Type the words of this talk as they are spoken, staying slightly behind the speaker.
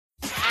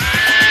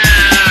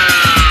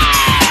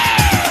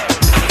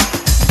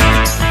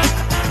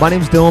My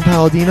name's Dylan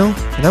Palladino,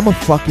 and I'm a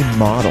fucking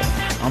model.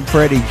 I'm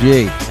Freddie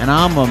G, and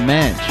I'm a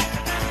mensch.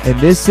 And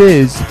this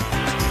is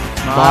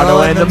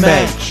Model and the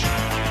Mensch.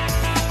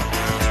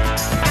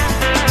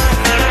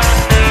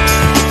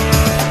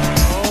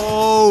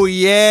 Oh,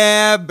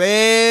 yeah,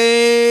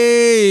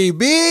 baby.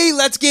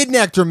 Let's get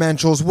nectar,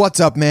 Menschels.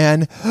 What's up,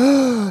 man?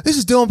 This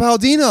is Dylan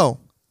Palladino.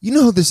 You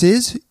know who this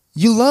is.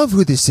 You love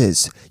who this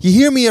is. You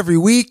hear me every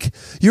week.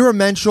 You're a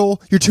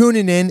Menschel. You're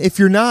tuning in. If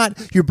you're not,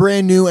 you're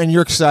brand new and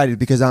you're excited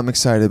because I'm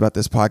excited about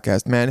this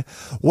podcast, man.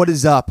 What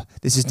is up?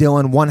 This is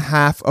Dylan, one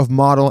half of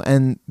Model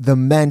and the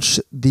Mensch,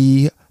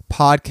 the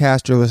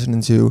podcast you're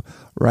listening to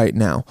right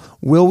now.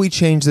 Will we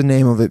change the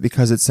name of it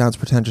because it sounds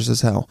pretentious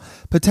as hell?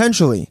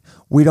 Potentially.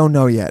 We don't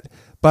know yet,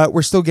 but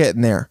we're still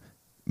getting there.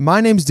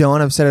 My name's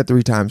Dylan. I've said it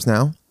 3 times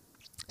now.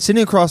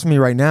 Sitting across from me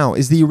right now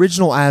is the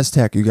original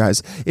Aztec, you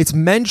guys. It's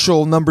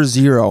Menschel number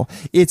 0.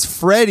 It's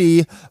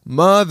Freddie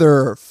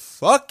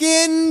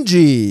motherfucking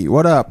G.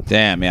 What up?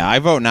 Damn, yeah. I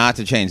vote not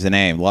to change the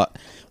name. Love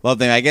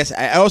them. I guess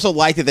I also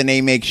like that the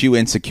name makes you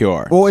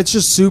insecure. Well, it's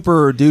just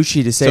super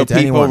douchey to say so it to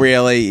anyone.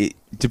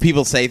 Do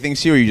people say things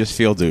to you or you just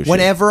feel douchey?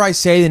 Whenever I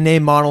say the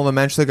name Model and the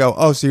Mensch, they go,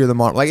 oh, so you're the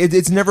model. Like,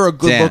 it's never a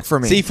good look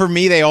for me. See, for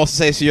me, they also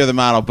say, so you're the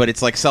model, but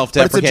it's like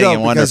self-deprecating but it's a joke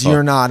and wonderful. because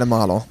you're not a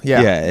model.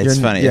 Yeah, it's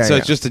funny.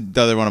 It's just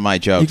another one of my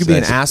jokes. You could be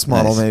an ass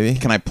model, maybe.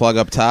 Can I plug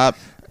up top?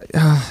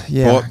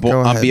 Yeah,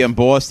 go ahead. I'll be in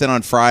Boston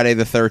on Friday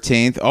the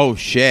 13th. Oh,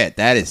 shit.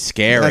 That is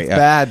scary. That's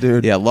bad,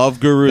 dude. Yeah, Love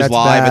Gurus That's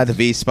live bad. at the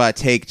V-Spot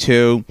Take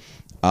 2.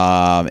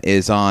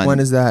 Is on... When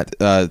is that?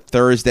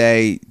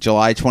 Thursday,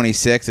 July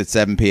 26th at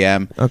 7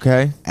 p.m.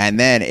 Okay. And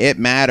then It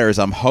Matters.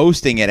 I'm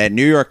hosting it at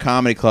New York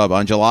Comedy Club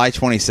on July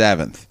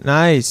 27th.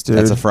 Nice, dude.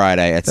 That's a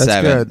Friday at That's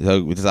 7. good.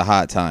 So it's a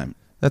hot time.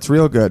 That's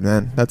real good,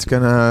 man. That's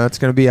gonna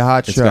be a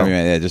hot It's show. gonna be,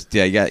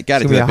 you got to It's do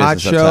gonna be the a hot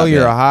business up show. top,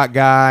 You're yeah. a hot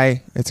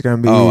guy. It's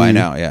gonna be. Oh, I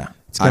know. Yeah,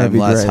 It's gonna I'm be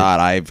less great. hot.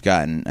 I've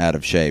gotten out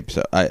of shape,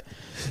 so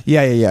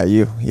Yeah.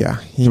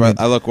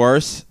 I look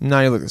worse. No,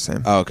 you look the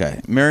same. Oh,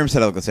 okay. Miriam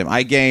said I look the same.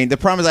 I gained. The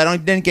problem is I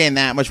didn't gain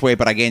that much weight,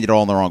 but I gained it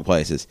all in the wrong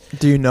places.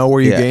 Do you know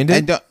where you gained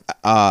it?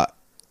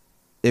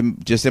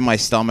 Just in my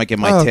stomach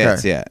and my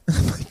tits. Yeah. My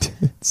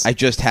tits. I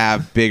just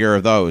have bigger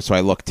of those, so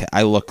I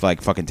look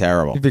like fucking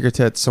terrible. You bigger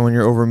tits, so when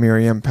you're over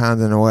Miriam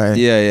pounding away,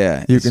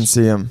 Yeah. you can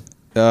see them.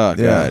 Oh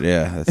Yeah. God,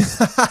 yeah.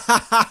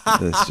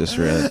 That's just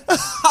really.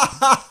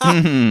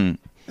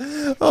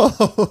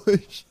 Oh,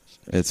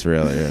 It's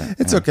really. Yeah.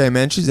 it's okay,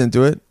 man. She's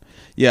into it.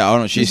 Yeah. Oh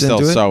no, she's still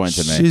into it. so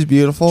into me. She's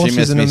beautiful. She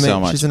missed me so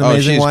much. She's an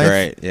amazing she's wife.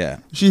 great. Yeah.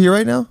 Is she here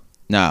right now?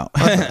 No.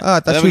 I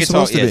thought Then she we was can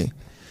talk- supposed to yeah. be.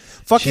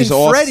 Fucking She's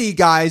off- Freddie,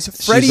 guys.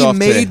 Freddie off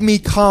made today. me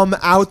come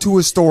out to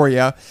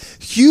Astoria.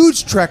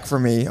 Huge trek for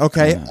me,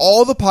 okay? Yeah.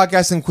 All the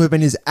podcasting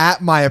equipment is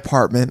at my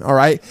apartment, all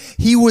right?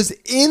 He was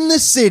in the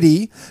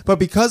city, but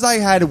because I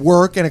had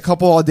work and a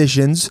couple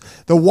auditions,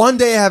 the one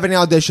day I have any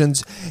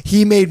auditions,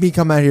 he made me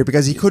come out here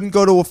because he couldn't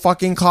go to a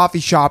fucking coffee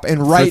shop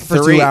and write for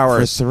 2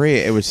 hours. For 3,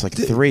 it was like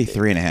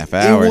 3.5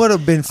 hours. It would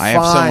have been I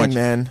have so fine, much,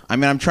 man. I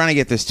mean, I'm trying to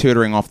get this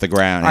tutoring off the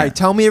ground. All right,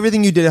 tell me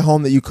everything you did at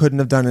home that you couldn't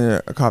have done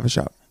in a coffee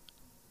shop.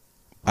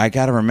 I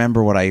got to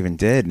remember what I even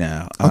did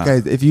now.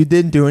 Okay, if you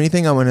didn't do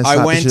anything, I'm going to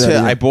slap the shit out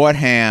of you. I bought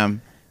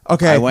ham.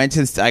 Okay.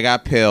 I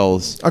got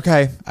pills.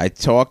 Okay. I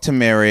talked to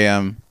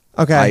Miriam.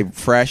 Okay. I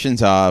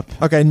freshened up.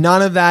 Okay,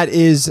 none of that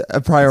is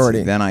a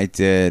priority. Then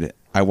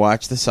I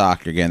watched the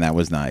soccer game. That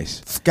was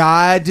nice.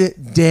 God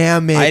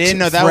damn it. I didn't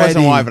know that Freddie.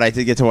 wasn't why, but I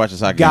did get to watch the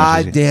soccer game.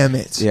 God damn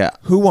it. Yeah.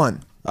 Who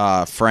won?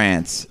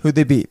 France. Who'd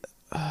they beat?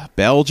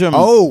 Belgium.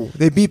 Oh,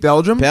 they beat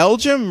Belgium?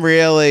 Belgium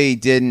really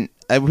didn't.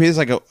 It was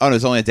like it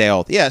was only a day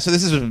old. Yeah, so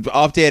this is an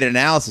updated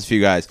analysis for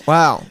you guys.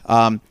 Wow.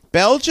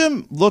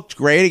 Belgium looked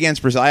great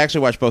against Brazil. I actually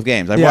watched both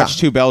games. I Yeah. watched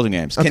 2 Belgian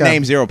games. Can Okay.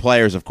 name 0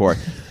 players, of course.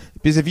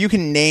 Because if you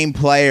can name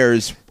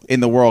players in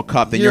the World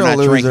Cup, then you're a not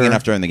loser. drinking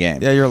enough during the game.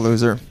 Yeah, you're a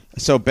loser.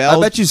 So I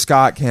bet you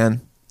Scott can.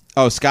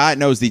 Oh, Scott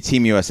knows the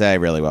Team USA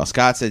really well.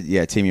 Scott's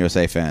a Team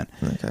USA fan.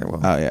 Okay,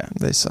 well. Oh, yeah.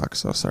 They suck,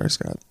 so sorry,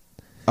 Scott.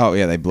 Oh,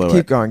 yeah, they blew Keep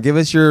it. going. Give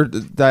us your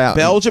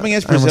Belgium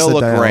against I almost Brazil said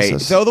looked great.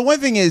 dialysis. So the one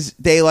thing is,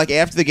 they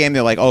after the game,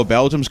 they're like, "Oh,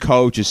 Belgium's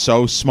coach is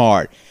so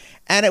smart,"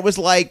 and it was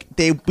like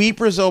they beat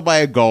Brazil by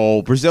a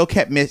goal. Brazil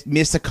kept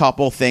missed a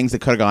couple things that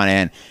could have gone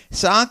in.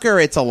 Soccer,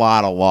 it's a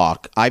lot of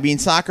luck. I mean,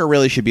 soccer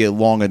really should be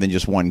longer than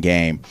just one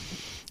game.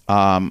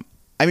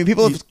 I mean,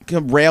 people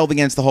have railed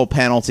against the whole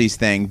penalties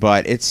thing,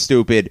 but it's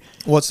stupid.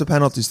 What's the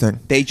penalties thing?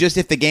 They just,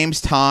 if the game's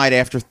tied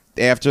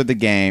after the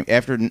game,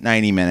 after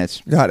 90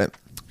 minutes, Got it.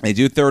 they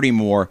do 30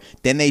 more,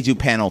 then they do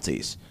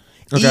penalties.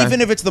 Okay.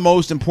 Even if it's the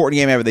most important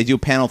game ever, they do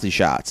penalty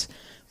shots.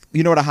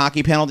 You know what a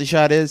hockey penalty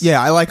shot is?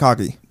 Yeah, I like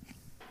hockey.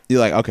 You're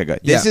like, okay, good.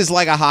 Yeah. This is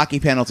like a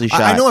hockey penalty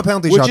shot. I know what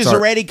penalty which shots is are.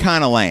 already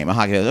kind of lame. A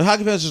hockey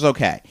penalty is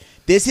okay.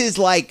 This is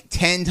like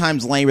 10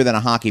 times lamer than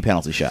a hockey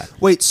penalty shot.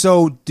 Wait,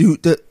 so do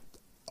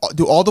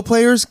all the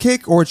players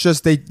kick, or it's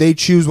just they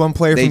choose one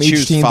player They from each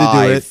choose team to do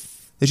 5. it?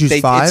 They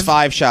choose 5? It's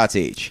 5 shots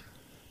each.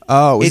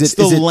 Oh, It's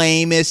the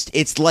lamest.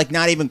 It's like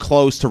not even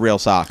close to real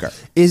soccer.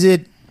 Is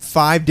it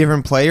 5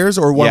 different players,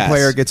 or one Yes,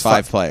 player gets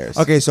 5 players.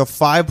 Okay, so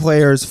 5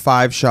 players,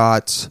 5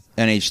 shots.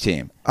 On each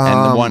team,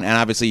 and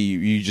obviously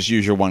you just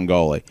use your one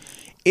goalie.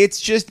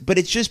 It's just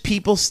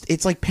people.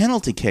 It's like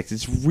penalty kicks.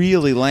 It's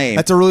really lame.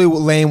 That's a really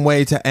lame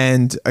way to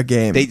end a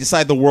game. They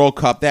decide the World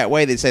Cup that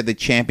way. They decide the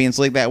Champions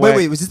League that way.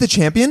 Wait, was this the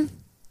champion?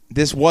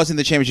 This wasn't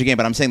the championship game,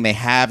 but I'm saying they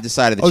have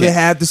decided. They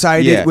have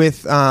decided Yeah.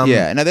 with.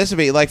 Yeah. Now this would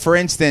be like, for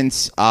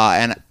instance,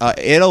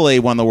 Italy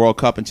won the World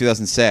Cup in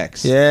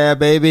 2006. Yeah,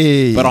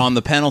 baby. But on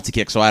the penalty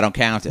kick, so I don't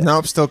count it.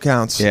 Nope, still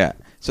counts. Yeah.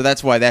 So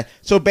that's why that.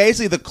 So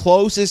basically, the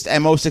closest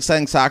and most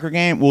exciting soccer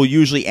game will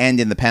usually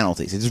end in the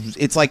penalties.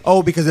 It's like,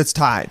 Oh, because it's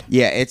tied.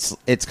 yeah, it's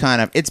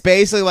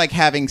basically like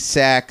having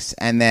sex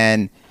and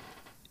then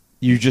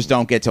you just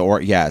don't get to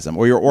orgasm,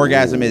 or your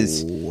orgasm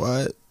is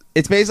What?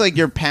 It's basically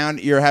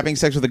like you're having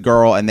sex with a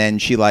girl and then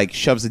she like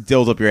shoves a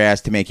dildo up your ass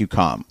to make you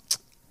come.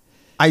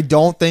 I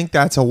don't think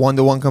that's a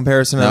 1-to-1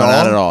 comparison No, at all.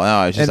 not at all.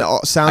 No, it's just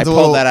sounds I a pulled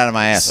little, that out of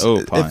my ass.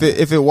 Oh,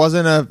 if it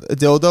wasn't a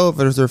dildo, if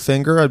it was their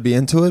finger, I'd be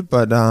into it.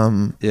 But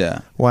yeah.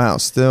 wow,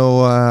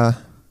 still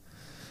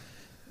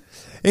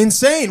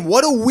insane.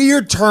 What a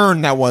weird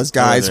turn that was,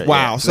 guys. Yeah,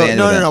 Wow. So they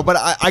no. ended up- But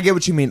I get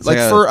what you mean. Like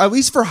like for at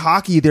least for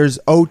hockey, there's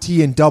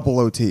OT and double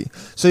OT.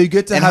 So you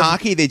get to In have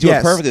hockey, they do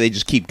Yes. it perfectly. They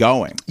just keep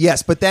going.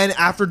 Yes, but then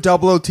after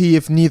double OT,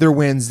 if neither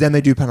wins, then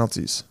they do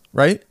penalties,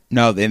 right?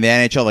 No, in the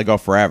NHL, they go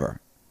forever.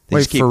 They Wait,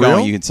 just keep for going.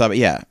 real? You can sub it.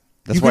 Yeah.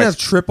 That's You why can have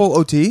triple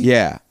OT.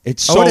 yeah.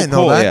 It's Oh, so I didn't know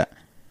cool. that. Yeah.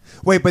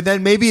 Wait, but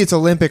then maybe it's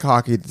Olympic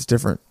hockey that's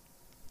different.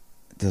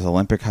 Does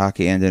Olympic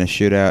hockey end in a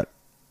shootout?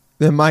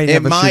 They might It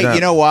have a might. shootout.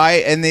 You know why?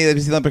 And the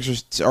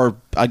Olympics are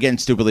again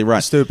stupidly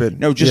run. Stupid.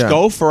 No, just Yeah.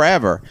 go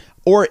forever.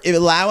 Or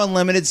allow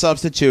unlimited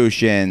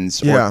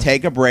substitutions, or Yeah.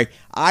 take a break.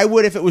 I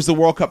would, if it was the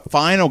World Cup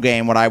final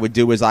game, what I would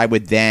do is I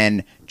would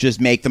then just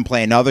make them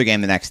play another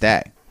game the next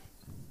day.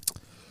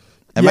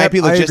 It might be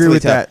logistically I agree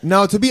with tough. that.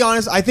 No, to be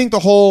honest, I think the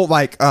whole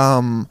what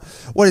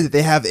is it?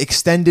 They have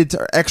extended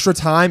extra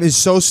time is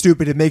so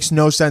stupid. It makes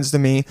no sense to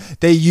me.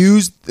 They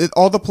use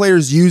all the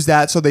players use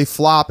that so they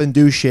flop and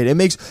do shit.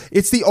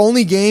 It's the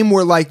only game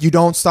where like you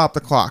don't stop the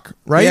clock,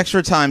 right? The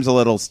extra time's a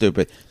little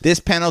stupid. This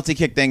penalty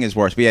kick thing is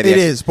worse. But yeah, It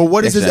is. But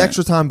what is this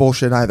extra time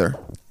bullshit either?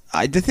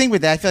 The thing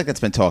with that, I feel like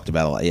that's been talked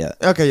about a lot. Yeah,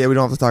 Okay, yeah, we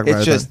don't have to talk about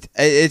it's it. just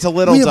it's a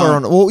little We have our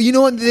dumb. own. Well, you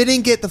know what? They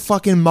didn't get the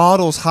fucking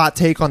model's hot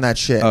take on that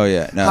shit. Oh,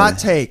 yeah. No. Hot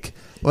take.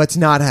 Let's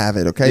not have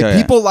it, okay? Yeah,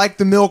 yeah. People like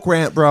the milk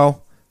rant,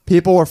 bro.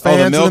 People are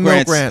fans of the milk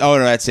rant's- rant. Oh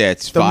no, that's it.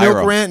 It's the viral.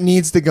 milk rant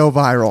needs to go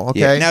viral, okay?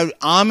 Yeah. Now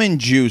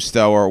almond juice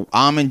though, or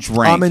almond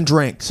drink. Almond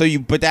drink. So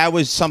but that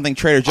was something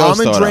Trader Joe's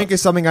Almond thought drink of.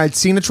 is something I'd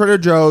seen at Trader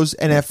Joe's,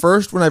 and at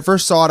first, when I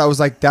first saw it, I was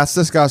like, "That's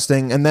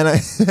disgusting." And then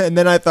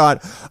I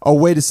thought, "Oh,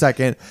 wait a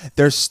second,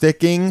 they're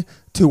sticking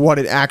to what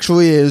it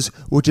actually is,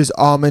 which is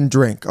almond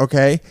drink."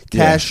 Okay,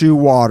 Yeah. cashew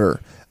water,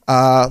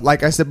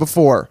 like I said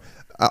before,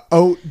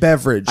 oat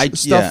beverage,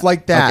 stuff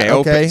like that.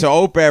 Okay, So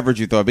oat beverage,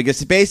 you thought,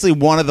 because basically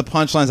one of the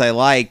punchlines I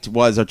liked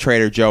was a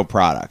Trader Joe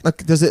product.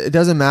 Look, it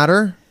doesn't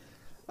matter.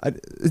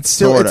 It's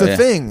still Sorta, it's a yeah.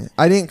 thing.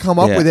 I didn't come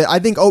up Yeah. with it. I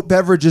think oat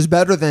beverage is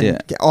better than Yeah.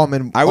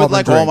 almond. I would almond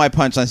like drink. all my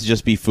punchlines to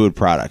just be food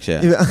products.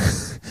 Yeah.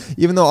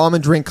 Even though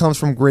almond drink comes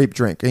from grape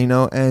drink, you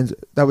know, and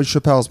that was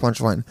Chappelle's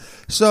punchline.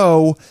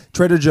 So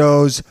Trader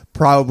Joe's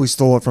probably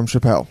stole it from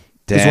Chappelle.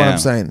 Is what I'm Damn.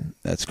 saying.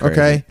 That's crazy.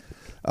 Okay.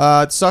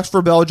 It sucks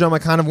for Belgium. I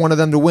kind of wanted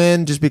them to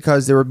win just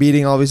because they were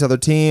beating all these other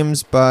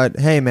teams. But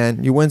hey,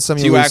 man, you win some,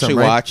 Do you you lose actually some,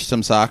 right? watch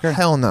some soccer?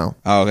 Hell no.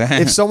 Oh,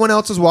 okay. If someone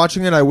else is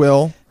watching it, I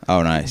will.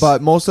 Oh, nice.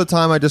 But most of the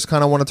time, I just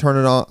kind of want to turn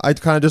it on. I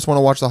kind of just want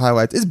to watch the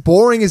highlights. It's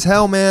boring as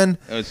hell, man.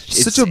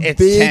 It's such a it's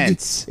big.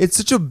 tense. It's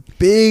such a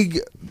big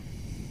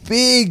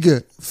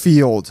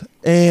field,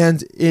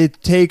 and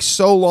it takes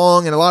so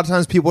long. And a lot of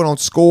times, people don't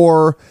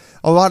score.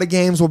 A lot of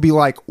games will be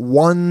like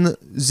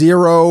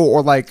 1-0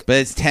 or like. But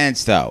it's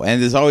tense though,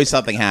 and there's always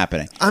something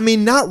happening. I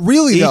mean, not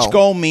really. Each though.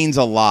 goal means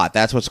a lot.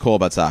 That's what's cool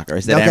about soccer.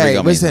 Is that every Okay,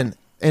 goal means listen.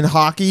 In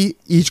hockey,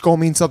 each goal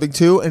means something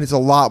too, and it's a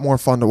lot more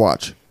fun to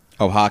watch.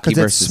 Oh, hockey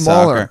Because it's versus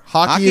smaller. soccer.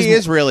 Hockey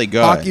is really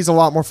good. Hockey's a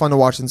lot more fun to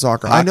watch than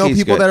soccer. I know Hockey's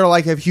people good. that are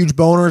like have huge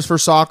boners for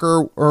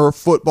soccer or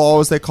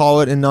football, as they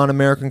call it in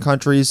non-American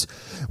countries,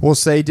 will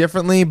say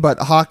differently. But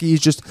hockey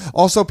is just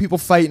also people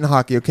fight in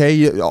hockey.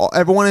 Okay,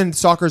 everyone in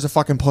soccer is a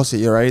fucking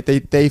pussy. Right?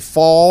 They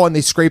fall and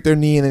they scrape their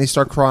knee and then they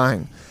start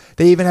crying.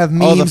 They even have the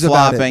memes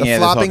about it. flopping, The yeah,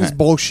 there's all flopping is kind-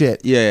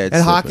 bullshit. Yeah, it's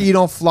in hockey stupid. you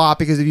don't flop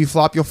because if you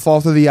flop, you'll fall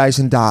through the ice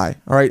and die.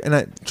 All right,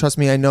 and trust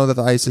me, I know that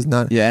the ice is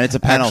not. Yeah, and it's a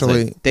penalty.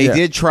 Actually, They yeah.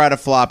 did try to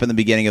flop in the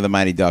beginning of the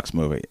Mighty Ducks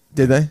movie.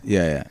 Did they?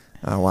 Yeah, yeah.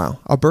 Oh wow!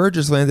 A bird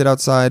just landed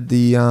outside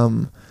the.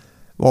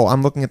 Well,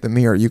 I'm looking at the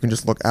mirror. You can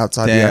just look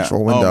outside the Damn.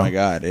 actual window. Oh my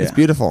God, yeah. It's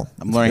beautiful.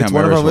 I'm learning it's how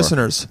one of our mirrors work.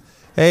 listeners.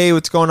 Hey,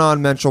 what's going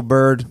on, Mental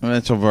Bird?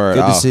 Mitchell Bird.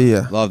 Good to Oh, see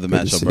you. Love the Good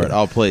to Mitchell see Bird. you.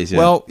 Oh, please. Yeah.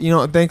 Well,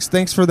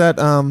 thanks for that.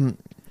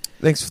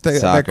 Thanks for that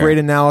Soccer. great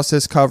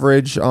analysis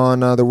coverage on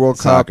the World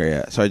soccer.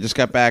 Cup. Yeah. So I just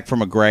got back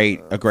from a great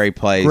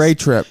place. Great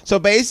trip. So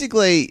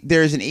basically,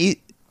 there's the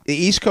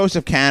east coast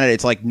of Canada.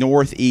 It's like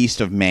northeast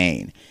of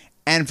Maine,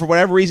 and for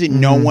whatever reason,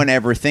 no one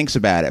ever thinks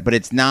about it. But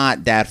it's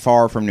not that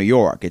far from New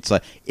York. It's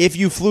like if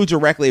you flew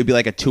directly, it'd be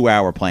like a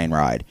 2-hour plane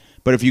ride.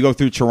 But if you go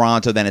through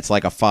Toronto, then it's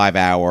like a 5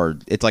 hour.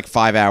 It's like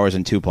 5 hours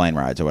and 2 plane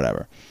rides or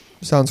whatever.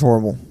 Sounds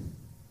horrible.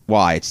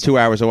 Why? It's 2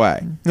 hours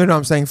away. No,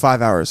 I'm saying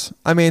 5 hours.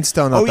 I mean, it's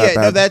still not that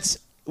bad. No, that's.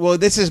 Well,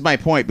 this is my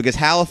point because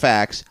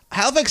Halifax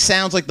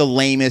sounds like the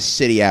lamest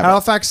city ever.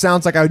 Halifax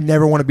sounds like I would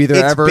never want to be there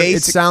It's ever.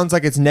 It sounds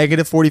like it's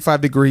negative 45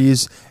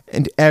 degrees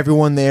and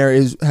everyone there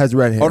has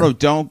red hair. Oh no,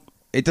 don't.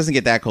 It doesn't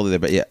get that cold either.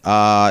 But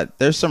yeah,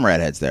 there's some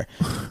redheads there.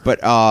 But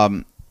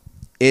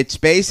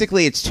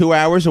it's 2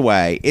 hours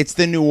away. It's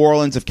the New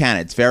Orleans of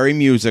Canada. It's very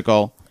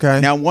musical. Okay.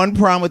 Now, one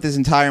problem with this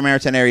entire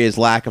maritime area is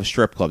lack of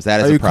strip clubs. That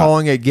is Are you a problem.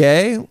 calling it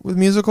gay with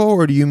musical,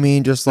 or do you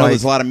mean just No, like...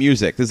 there's a lot of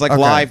music. There's like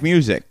Okay. live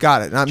music.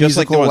 Got it. Not just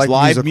musical, like there was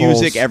live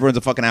musicals. music. Everyone's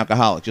a fucking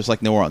alcoholic, just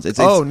like New Orleans. It's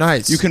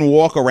nice. You can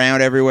walk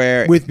around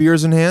everywhere. With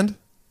beers in hand?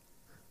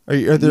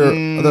 Are there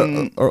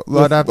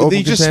allowed to have open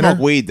you just container?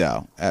 smoke weed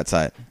though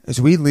outside. Is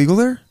weed legal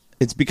there?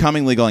 It's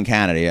becoming legal in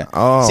Canada, yeah.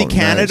 Oh, see,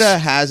 Canada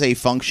nice. has a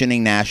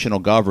functioning national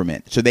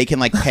government, so they can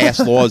like pass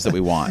laws that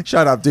we want.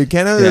 Shut up, dude.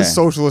 Canada Yeah. is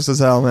socialist as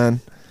hell, man.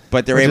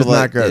 But they're Which able is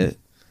to not good.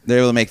 they're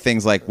able to make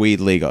things like weed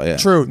legal. Yeah.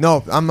 True.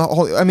 No,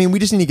 I mean, we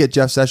just need to get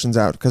Jeff Sessions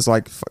out because,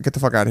 like, get the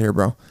fuck out of here,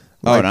 bro.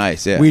 Oh, Like,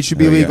 nice. Yeah. Weed should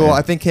be There we go, legal. yeah.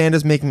 I think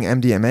Canada's making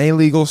MDMA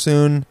legal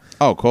soon.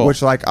 Oh, cool.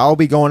 Which, like, I'll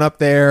be going up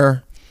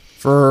there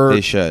for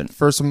They should.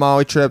 for some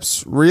Molly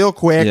trips real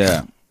quick.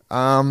 Yeah.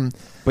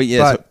 But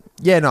yeah, But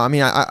yeah, no, I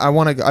mean, I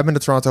want to. I've been to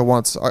Toronto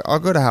once. I'll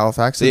go to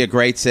Halifax. so, yeah,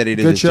 great city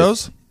to Good just-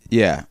 shows?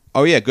 Yeah.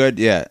 Oh yeah, good.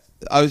 Yeah.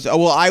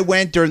 I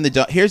went during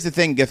the. Here's the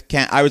thing.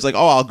 I was like,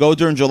 I'll go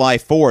during July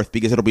 4th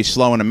because it'll be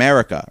slow in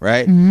America,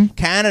 right? Mm-hmm.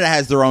 Canada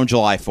has their own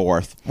July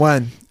 4th.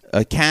 When?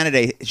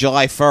 Canada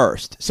July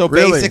 1st. So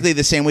Really? basically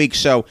the same week.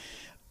 So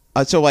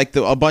like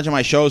a bunch of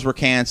my shows were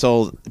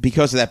canceled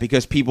because of that.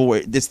 Because people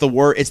were.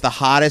 It's the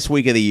hottest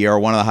week of the year,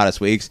 one of the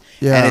hottest weeks.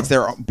 Yeah. And it's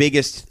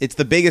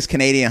the biggest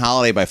Canadian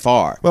holiday by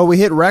far. Well, we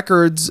hit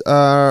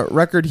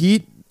record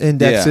heat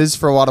indexes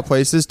for a lot of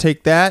places.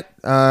 Take that.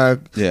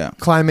 Yeah.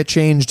 Climate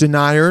change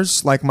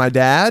deniers like my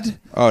dad.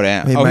 Oh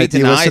damn. He He might be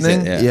denies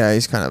listening. it. Yeah.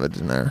 He's kind of a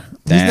denier.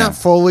 He's Damn. not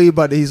fully,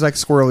 but he's like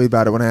squirrely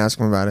about it when I ask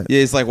him about it.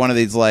 Yeah, it's like one of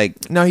these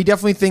like. No, he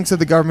definitely thinks that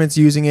the government's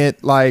using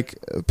it like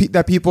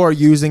that people are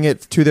using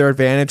it to their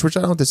advantage, which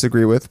I don't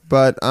disagree with.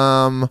 But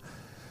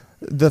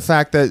the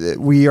fact that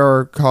we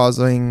are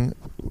causing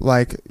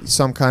like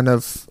some kind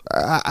of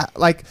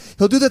like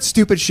he'll do that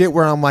stupid shit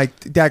where I'm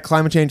like, Dad,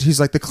 climate change. He's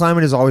like, the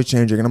climate is always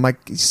changing, and I'm like,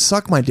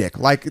 suck my dick.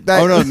 Like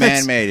that. Oh no, that's-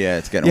 man-made. Yeah,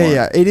 it's getting Yeah, warm.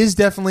 yeah, it is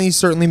definitely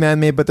certainly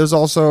man-made, but there's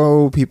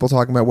also people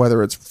talking about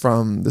whether it's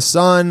from the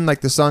sun,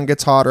 like the sun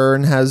gets hotter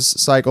and has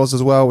cycles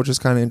as well, which is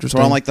kind of interesting.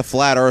 So on like the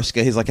flat Earth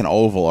scale, he's like an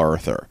oval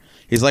earther.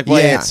 He's like,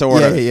 well, it's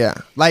sort of. yeah.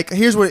 Like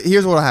here's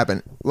what'll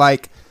happen.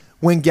 Like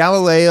when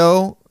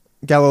Galileo,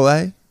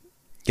 Galileo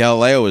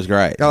was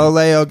great.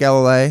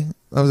 Galilei,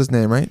 that was his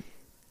name, right?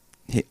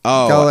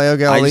 Galileo I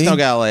Galilei? just know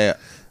Galileo.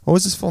 What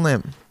was his full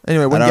name?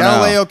 Anyway, when I don't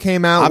Galileo know.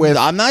 came out with,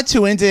 I'm not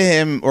too into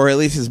him, or at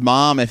least his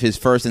mom, if his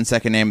first and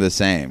second name are the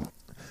same.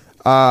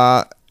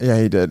 yeah,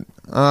 he did.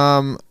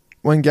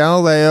 When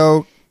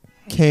Galileo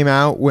came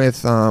out with,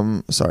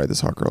 sorry,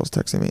 this hot girl is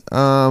texting me.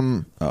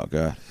 Oh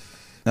god.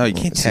 No, you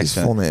can't It's text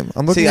his full him. name.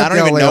 I'm looking See, at I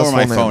don't even know Galileo's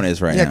where my full phone name.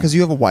 is right Yeah, now. because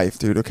you have a wife,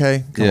 dude.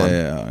 Okay, come on.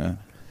 Yeah.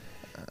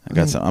 I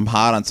got some. I'm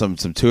hot on some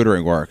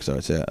tutoring work, so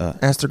it's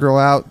Asked a girl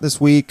out this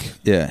week.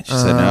 yeah. She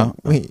said no.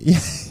 We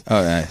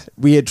Oh, nice.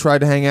 we had tried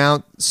to hang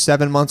out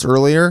 7 months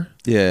earlier,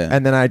 Yeah.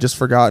 and then I had just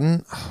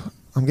forgotten.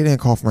 I'm getting a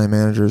call from my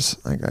managers.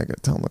 I gotta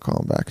tell them to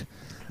call him back.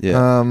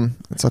 Yeah.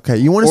 It's okay.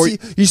 You want Or- to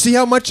see? You see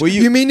how much Well,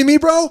 you mean to me,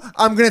 bro?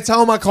 I'm gonna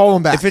tell him I call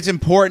him back. If it's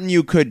important,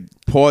 you could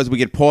pause. We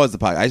could pause the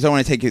podcast. I just don't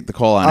want to take the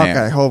call on okay,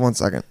 air. hold 1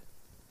 second.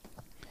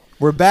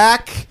 We're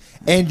back,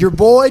 and your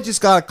boy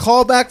just got a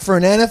call back for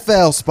an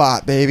NFL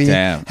spot, baby.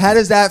 Damn. How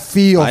does that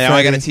feel? I know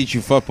I got to Freddie? teach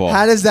you football.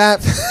 How does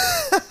that?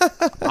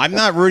 I'm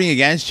not rooting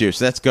against you,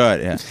 so that's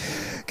good. Yeah.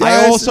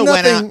 Guys, I also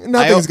went out.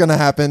 Nothing's gonna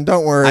happen.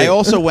 Don't worry. I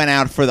also went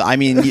out for the. I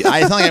mean, it's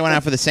not like I went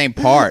out for the same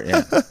part.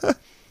 Yeah.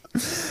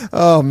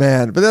 Oh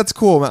man, but that's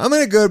cool, man. I'm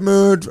in a good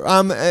mood.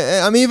 I'm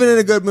even in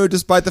a good mood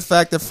despite the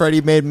fact that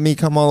Freddie made me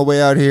come all the way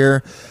out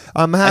here.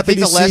 I'm I happy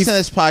think to the lesson see. of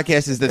this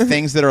podcast is that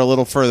things that are a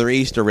little further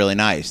east are really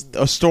nice.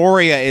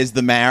 Astoria is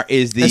the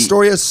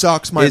Astoria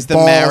sucks my is the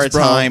balls,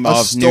 maritime bro.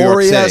 of New York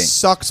Astoria City.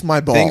 sucks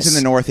my balls. Things in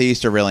the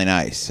Northeast are really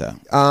nice. So.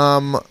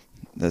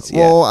 That's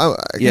Well, I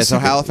yeah. guess So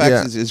you could- Halifax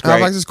yeah. is great.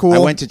 Halifax is cool. I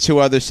went to 2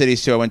 other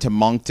cities too. I went to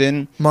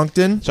Moncton.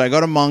 Moncton. So I go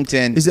to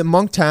Moncton. Is it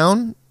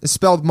Monktown? It's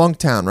spelled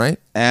Monktown, right?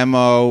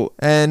 M-O.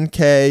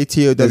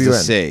 NKTOWN. There's a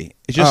C.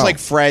 It's just Oh. like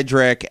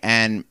Frederick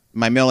and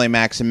my middle name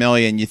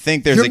Maximilian. You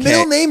think there's Your a K.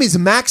 middle name is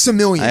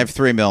Maximilian. I have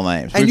 3 middle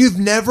names. and you've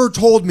never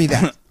told me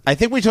that. I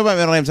think we talked about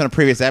middle names on a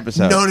previous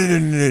episode. No.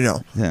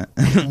 Yeah.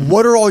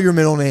 What are all your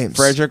middle names?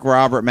 Frederick,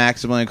 Robert,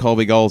 Maximilian,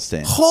 Colby,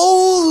 Goldstein.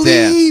 Holy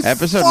Damn.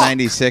 Episode fuck.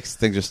 96.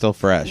 Things are still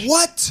fresh.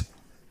 What?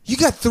 You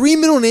got 3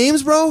 middle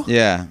names, bro?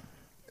 Yeah.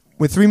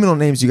 With 3 middle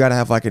names, you got to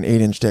have like an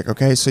 8-inch dick,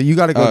 okay? So you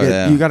got to go Oh, get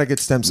yeah. you got to get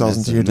stem cells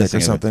into your dick or Missing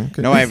it. something.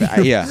 No,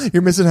 yeah.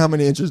 You're missing how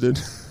many inches, dude?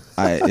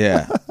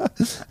 Yeah.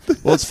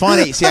 Well, it's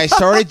funny. See, I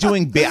started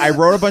doing I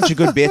wrote a bunch of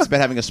good bits about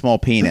having a small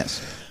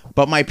penis.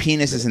 but my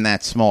penis isn't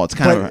that small. It's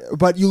kind of.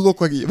 But you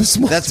look like you have a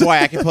small. That's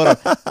why I can pull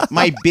it up.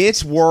 My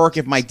bits work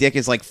if my dick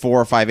is like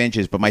 4 or 5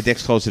 inches, but my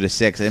dick's closer to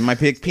 6, and my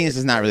penis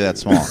is not really that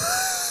small.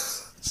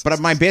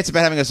 But my bits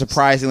about having a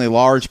surprisingly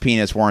large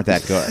penis weren't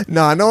that good.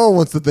 Nah, no one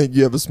wants to think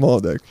you have a small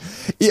dick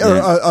or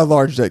a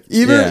large dick.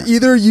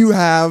 Either you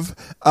have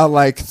a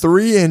like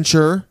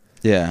 3-incher.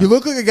 Yeah. You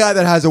look like a guy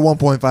that has a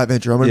 1.5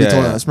 incher. I'm going to be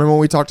totally honest. Remember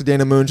when we talked to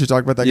Dana Moon? She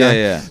talked about that guy?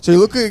 Yeah. So you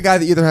look like a guy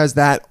that either has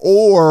that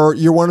or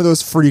you're one of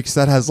those freaks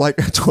that has like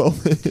a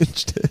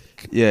 12-inch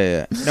dick.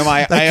 Yeah. No,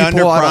 I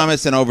under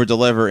promise and over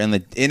deliver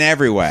in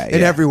every way.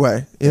 In every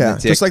way. Yeah.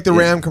 Just like the yeah.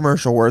 Ram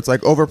commercial where it's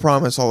like over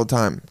promise all the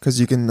time because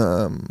you can,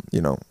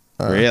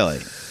 really?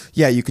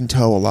 Yeah, you can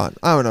tow a lot.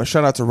 I don't know.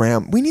 Shout out to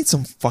Ram. We need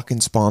some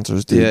fucking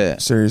sponsors, dude. Yeah.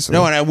 Seriously.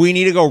 No, and we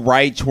need to go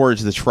right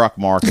towards the truck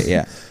market.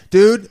 Yeah.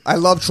 Dude, I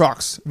love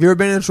trucks. Have you ever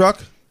been in a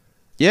truck?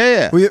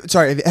 Yeah.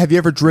 Have you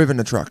ever driven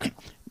a truck?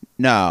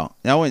 No.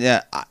 No.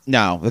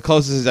 The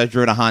closest is I've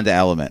driven a Honda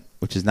Element,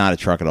 which is not a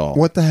truck at all.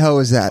 What the hell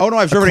is that? Oh no,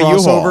 I've driven a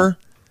U-Haul.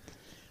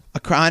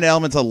 A Honda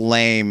Element's a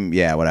lame,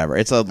 whatever.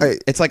 It's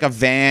like a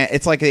van.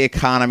 It's like the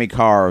economy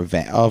car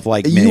of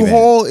like a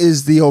U-Haul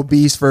is the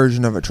obese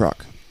version of a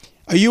truck.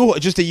 A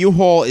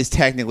U-Haul is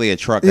technically a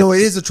truck. No,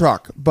 it is a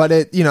truck, but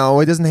it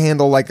doesn't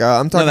handle like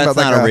I'm talking about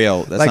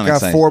like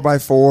a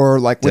 4x4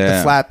 like with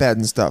the flatbed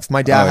and stuff.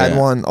 My dad had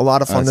one. A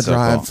lot of fun to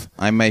drive. Cool.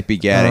 I might be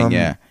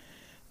getting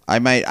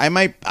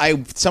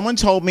someone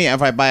told me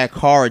if I buy a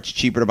car, it's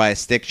cheaper to buy a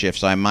stick shift,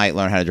 so I might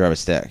learn how to drive a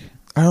stick.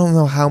 I don't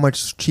know how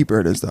much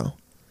cheaper it is though.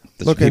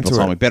 People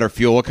told me better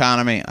fuel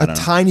economy. I don't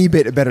know. Tiny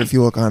bit better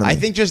fuel economy. I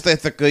think just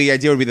that the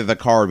idea would be that the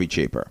car would be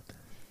cheaper.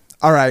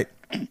 All right.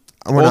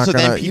 We're also,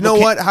 not gonna, you know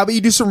what? How about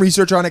you do some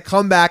research on it?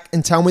 Come back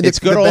and tell me it's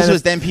good. Also,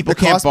 is then people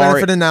can't cost borrow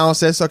benefit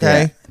analysis.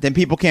 Okay. Yeah. Then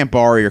people can't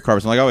borrow your car.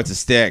 So I'm like, oh, it's a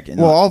stick. And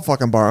I'll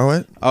fucking borrow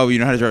it. Oh, you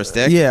know how to drive a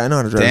stick? Yeah, I know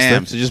how to drive a stick.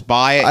 Damn. So just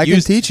buy it. I can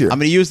teach you. I'm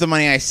going to use the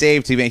money I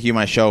saved to make you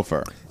my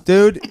chauffeur.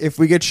 Dude, if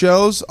we get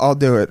shows, I'll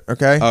do it.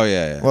 Okay. Oh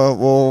yeah.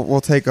 Well,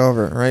 we'll take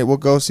over. Right. We'll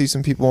go see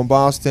some people in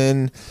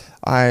Boston.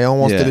 I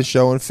almost did a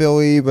show in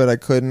Philly, but I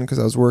couldn't because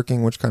I was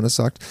working, which kind of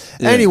sucked.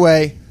 Yeah.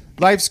 Anyway.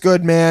 Life's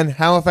good, man.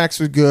 Halifax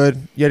was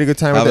good. You had a good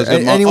time with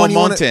it.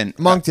 Moncton.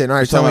 Moncton. All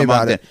right, tell me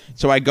about it.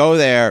 So I go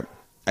there.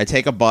 I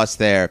take a bus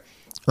there.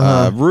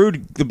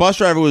 Rude. The bus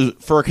driver was,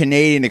 for a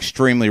Canadian,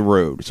 extremely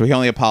rude. So he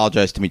only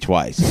apologized to me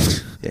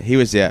twice. He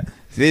was.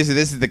 This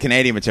is the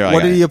Canadian material.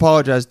 What did he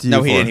apologize to you?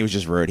 No, he didn't. He was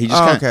just rude. He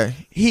just okay.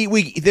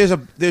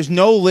 There's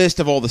no list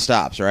of all the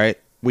stops. Right.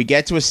 We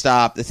get to a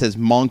stop that says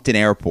Moncton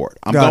Airport.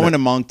 I'm going to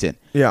Moncton.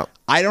 Yeah.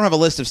 I don't have a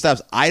list of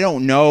stops. I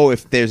don't know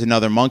if there's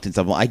another Moncton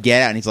stop. I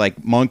get out and he's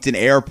like, Moncton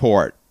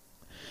Airport.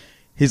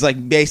 He's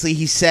like, basically,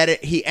 he said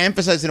it. He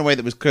emphasized in a way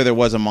that was clear there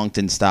was a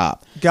Moncton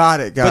stop. Got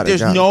it. But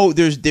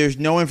there's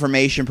no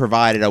information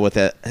provided with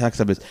it.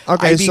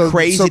 Okay, I'd be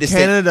crazy to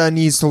Canada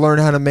needs to learn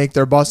how to make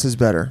their buses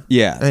better.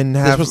 Yeah, and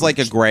this was like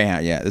a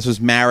Greyhound. Yeah, this was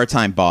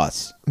Maritime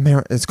Bus.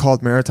 It's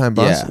called Maritime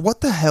Bus? Yeah. What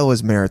the hell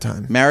is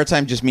Maritime?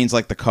 Maritime just means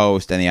like the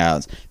coast and the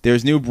islands.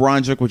 There's New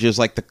Brunswick, which is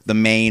like the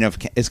Maine of...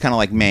 It's kind of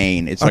like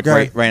Maine. It's like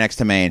right next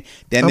to Maine.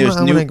 Then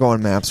I'm going to go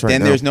on maps right now.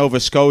 Then there's Nova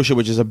Scotia,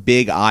 which is a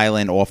big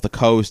island off the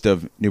coast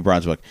of New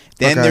Brunswick.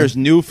 Then there's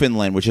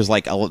Newfoundland, which is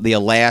like the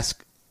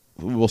Alaska...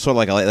 Well, sort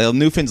of like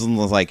Newfoundland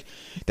was like...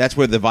 That's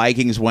where the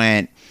Vikings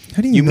went.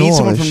 How do you know meet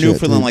someone from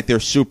Newfoundland, dude? like they're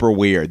super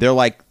weird. They're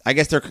like... I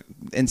guess they're...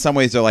 In some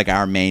ways, they're like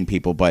our Maine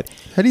people, but...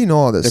 How do you know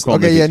all this?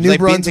 Okay, yeah, New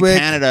Brunswick... I've been to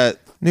Canada...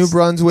 New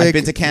Brunswick. I've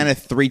been to Canada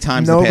 3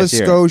 times in the past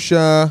year. Nova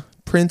Scotia,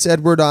 Prince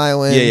Edward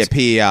Island. Yeah,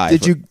 PEI.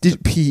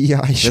 Did PEI?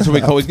 That's what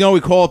we call it. No,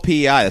 we call it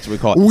PEI. That's what we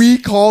call it. We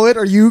call it?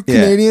 Are you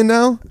Canadian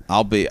now?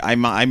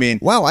 I mean.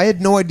 Wow, I had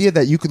no idea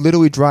that you could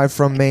literally drive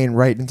from Maine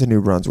right into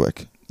New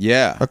Brunswick.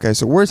 Yeah. Okay,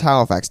 so where's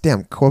Halifax?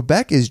 Damn,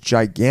 Quebec is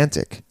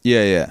gigantic.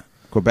 Yeah.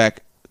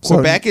 Quebec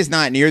is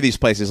not near these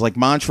places. Like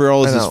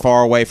Montreal is as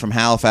far away from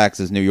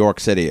Halifax as New York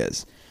City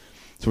is.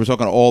 So we're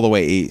talking all the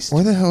way east.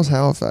 Where the hell is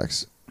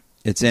Halifax?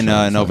 It's in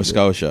Nova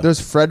Scotia.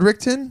 There's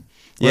Fredericton?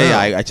 Yeah,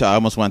 I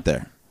almost went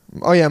there.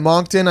 Oh, yeah,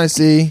 Moncton, I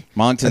see.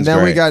 Moncton's And then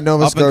great. we got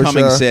Nova Scotia.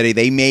 Up-and-coming city.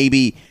 They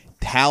maybe...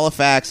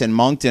 Halifax and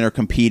Moncton are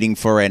competing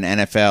for an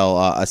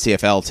NFL, a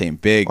CFL team.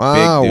 Big news.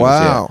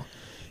 Wow.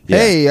 Yeah.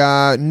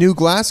 Hey, New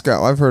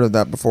Glasgow. I've heard of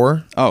that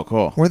before. Oh,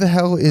 cool. Where the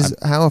hell is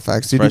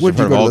Halifax? Dude, would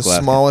you go to the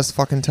smallest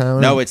fucking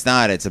town? No, it's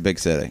not. It's a big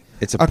city.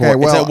 It's a port.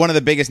 It's one of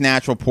the biggest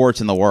natural ports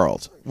in the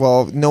world.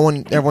 Well,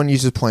 everyone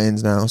uses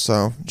planes now,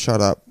 so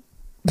shut up.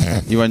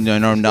 You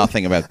know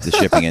nothing about the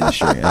shipping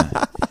industry.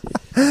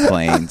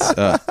 Planes.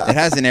 It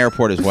has an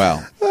airport as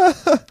well.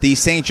 The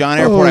St. John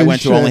airport I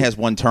went to only has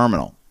one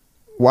terminal.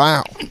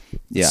 Wow.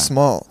 Yeah.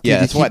 Small.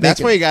 Yeah,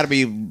 that's why you got to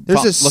be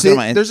looking at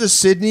my... There's a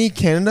Sydney,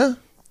 Canada?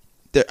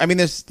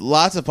 There's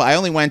lots of... I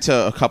only went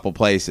to a couple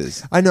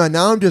places. I know.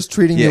 Now I'm just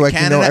treating you like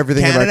Canada, you know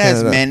everything about Canada.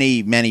 Canada has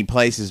many, many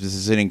places. This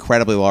is an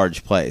incredibly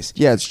large place.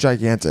 Yeah, it's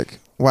gigantic.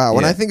 Wow.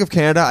 When I think of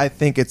Canada, I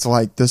think it's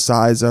like the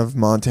size of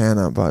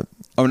Montana, but...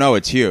 Oh, no,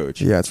 it's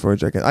huge. Yeah, it's really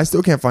gigantic. I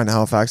still can't find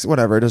Halifax.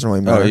 Whatever, it doesn't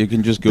really matter. Oh, you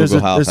can just Google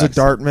Halifax. There's a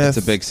Dartmouth.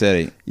 It's a big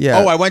city. Yeah.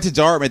 Oh, I went to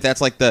Dartmouth.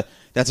 That's like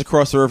That's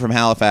across the road from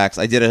Halifax.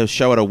 I did a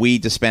show at a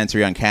weed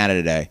dispensary on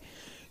Canada Day.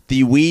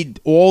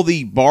 All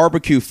the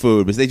barbecue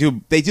food, because they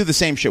do the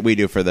same shit we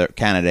do for the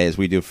Canada Day as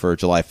we do for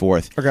July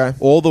 4th. Okay.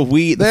 All the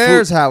weed.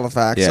 There's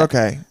Halifax. Yeah.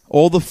 Okay.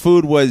 All the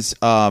food was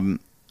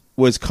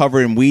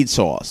covered in weed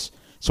sauce,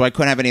 so I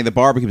couldn't have any of the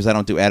barbecue because I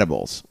don't do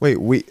edibles. Wait,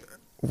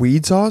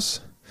 weed sauce?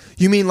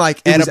 You mean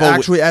like it was Edible-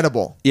 actually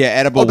edible? Yeah,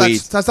 edible weed.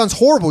 That sounds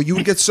horrible. You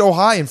would get so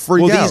high and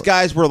freak out. These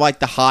guys were like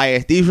the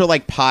highest. These were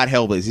like pot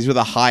hillbillies. These were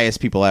the highest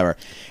people ever.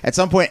 At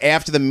some point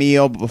after the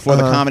meal, before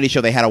the comedy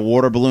show, they had a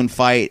water balloon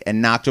fight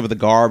and knocked over the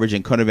garbage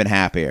and couldn't have been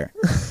happier.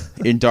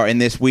 in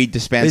this weed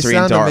dispensary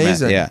in sound Dartmouth.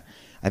 amazing. Yeah,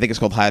 I think it's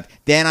called Hive.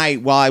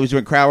 Then while I was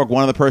doing crowd work,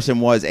 one of the person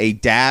was a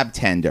dab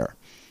tender.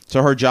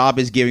 So her job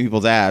is giving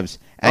people dabs.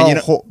 And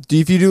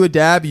if you do a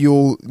dab,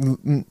 you'll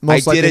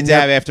most I likely did a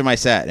dab after my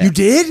set. You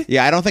did?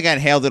 Yeah, I don't think I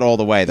inhaled it all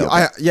the way though.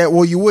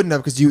 Well, you wouldn't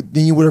have because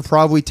then you would have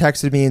probably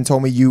texted me and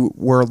told me you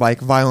were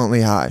like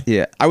violently high.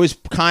 Yeah, I was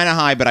kind of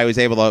high, but I was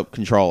able to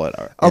control it.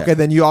 Okay,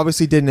 then you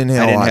obviously didn't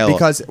inhale a lot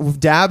because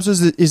dabs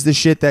is the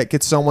shit that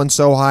gets someone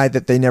so high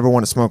that they never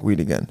want to smoke weed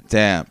again.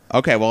 Damn.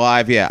 Okay, well,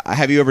 have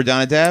you ever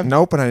done a dab?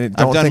 Nope, and I've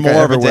done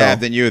more of a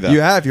dab than you, though.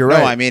 You have, you're right.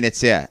 No, I mean,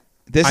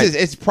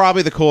 it's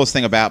probably the coolest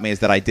thing about me is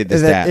that I did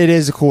this dab. It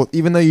is cool.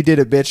 Even though you did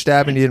a bitch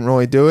dab and you didn't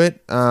really do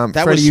it, that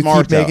Freddie, was you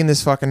smart, keep making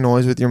this fucking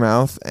noise with your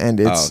mouth, and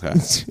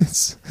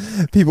it's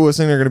people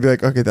listening are going to be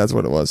like, okay, that's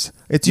what it was.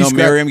 It's you.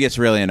 Miriam gets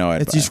really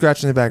annoyed. It's you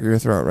scratching the back of your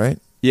throat, right?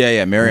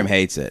 Yeah. Miriam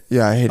hates it.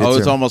 Yeah, I hate it too.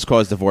 It's almost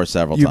caused divorce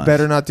several times. You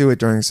better not do it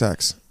during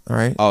sex. All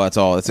right. Oh, that's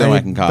all. That's the only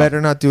I can call. Better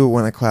not do it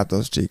when I clap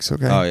those cheeks.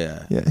 Okay. Oh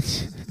yeah. Yeah.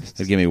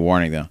 Just give me a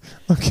warning though.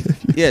 Okay.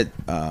 Yeah.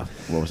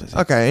 What was I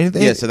saying? Okay.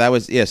 Anything? Yeah. So that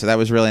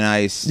was really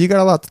nice. You got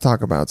a lot to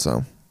talk about,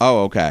 so.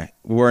 Oh, okay.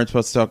 We weren't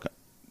supposed to talk.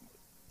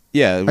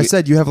 Yeah, I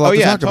said you have a lot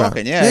to talk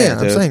about. Yeah,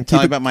 I'm saying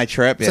talking about my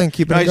trip. I'm saying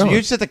keep it going. You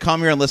just have to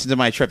come here and listen to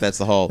my trip. That's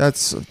the whole.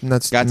 That's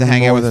got to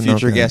hang out with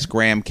future guest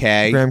Graham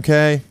K. Graham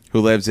K. Who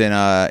lives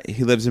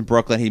in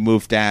Brooklyn. He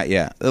moved out.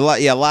 Yeah, a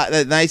lot.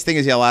 The nice thing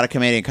is, a lot of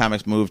Canadian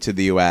comics moved to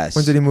the U.S.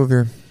 When did he move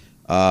here?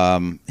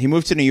 He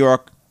moved to New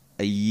York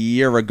a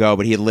year ago,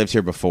 but he had lived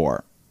here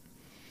before.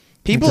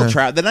 People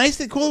travel. The nice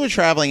thing, cool with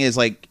traveling is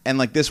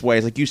this way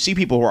is like you see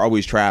people who are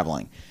always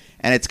traveling,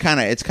 and it's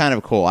kind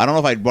of cool. I don't know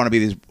if I'd want to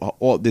be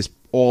this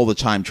all the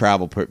time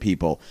travel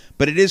people,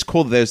 but it is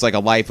cool that there's like a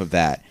life of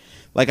that.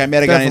 Like I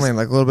met a guy,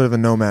 like a little bit of a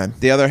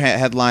nomad. The other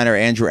headliner,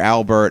 Andrew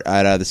Albert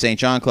at the St.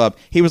 John Club,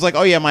 he was like,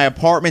 "Oh yeah, my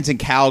apartment's in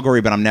Calgary,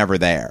 but I'm never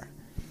there."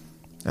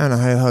 I don't know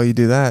how the hell you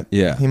do that.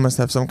 Yeah, he must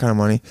have some kind of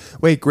money.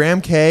 Wait,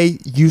 Graham K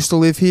used to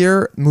live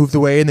here, moved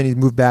away, and then he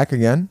moved back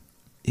again.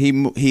 He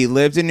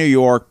lived in New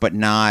York, but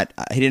not.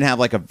 He didn't have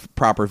like a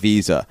proper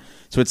visa.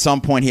 So at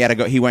some point he had to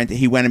go. He went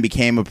and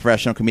became a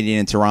professional comedian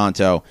in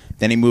Toronto.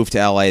 Then he moved to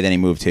L.A. Then he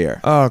moved here.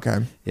 Oh, okay.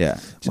 Yeah.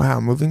 Wow,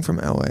 moving from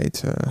L.A.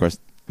 to. Of course,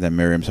 then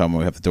Miriam's home.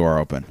 We have the door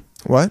open.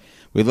 What?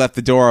 We left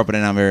the door open,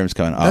 and now Miriam's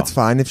coming. Oh. That's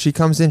fine. If she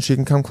comes in, she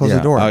can come close the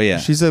door. Oh yeah.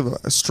 She's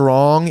a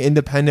strong,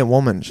 independent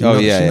woman. She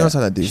knows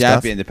how to do stuff. She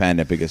stuff. be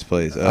independent because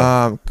please.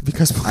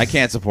 Because I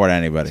can't support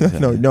anybody.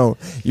 No,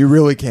 you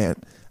really can't.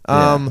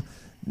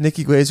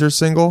 Nikki Glazer's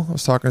single. I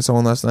was talking to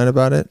someone last night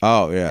about it.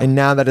 Oh yeah. And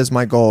now that is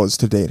my goal is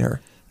to date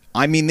her.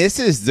 I mean, this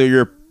is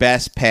your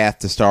best path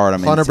to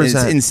stardom.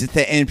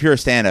 100%. In pure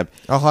stand-up.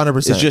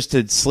 100%. It's just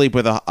to sleep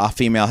with a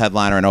female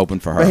headliner and open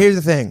for her. But here's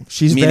the thing.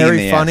 She's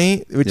very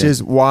funny, which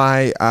is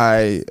why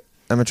I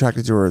am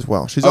attracted to her as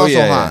well. She's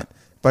also hot,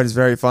 but it's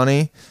very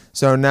funny.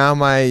 So now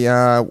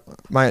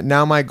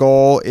my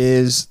goal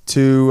is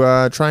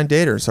to try and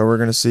date her. So we're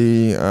going to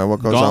see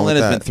what goes on with that. Gauntlet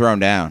has been thrown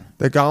down.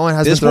 The gauntlet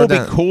has been thrown down.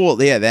 This will be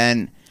cool. Yeah,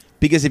 then.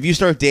 Because if you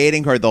start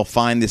dating her, they'll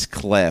find this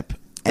clip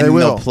and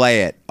they'll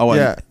play it. Oh,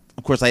 yeah.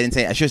 Of course, I should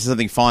have said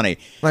something funny.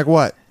 Like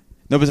what?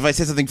 No, because if I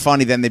said something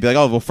funny, then they'd be like,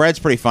 "Oh, well, Fred's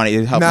pretty funny."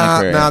 It'd help my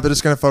career. Nah, they're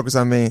just gonna focus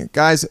on me,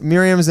 guys.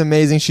 Miriam is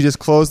amazing. She just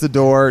closed the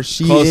door.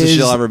 She Closest is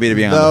she'll ever be to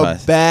being on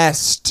the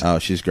best. Oh,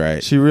 she's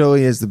great. She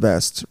really is the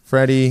best.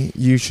 Freddie,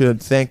 you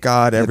should thank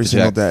God every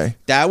single day.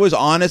 That was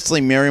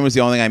honestly, Miriam was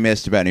the only thing I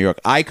missed about New York.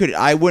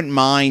 I wouldn't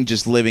mind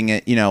just living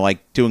it,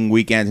 like doing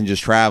weekends and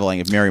just traveling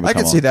if Miriam would come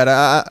I could see that.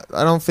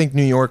 I don't think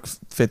New York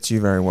fits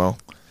you very well.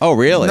 Oh,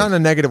 really? Not in a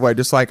negative way.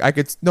 Just like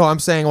I'm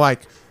saying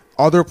like.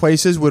 Other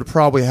places would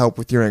probably help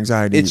with your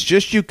anxiety. It's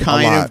just you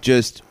kind of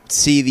just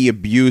see the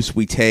abuse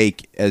we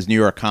take as New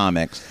York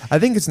comics. I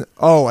think it's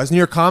as New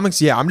York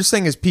comics. Yeah, I'm just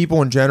saying as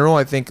people in general.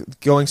 I think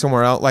going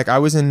somewhere else. Like I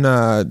was in.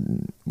 I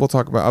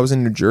was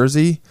in New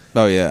Jersey.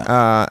 Oh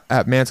yeah.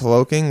 At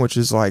Mantoloking, which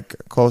is like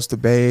close to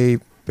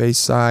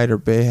Bayside or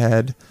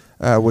Bayhead.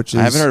 Which is,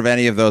 I haven't heard of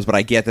any of those, but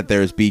I get that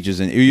there's beaches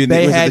in. Was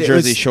it the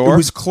Jersey Shore? It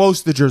was close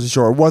to the Jersey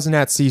Shore. It wasn't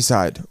at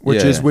Seaside,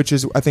 which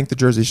is I think the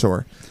Jersey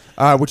Shore.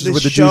 Which is where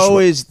the show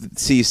is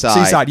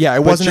Seaside. Seaside, yeah,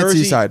 it wasn't at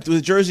Seaside.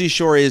 The Jersey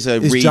Shore is a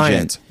region.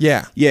 Giant,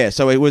 yeah, yeah.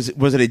 So was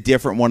it a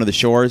different one of the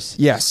shores?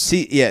 Yes.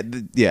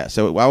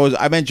 So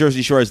I meant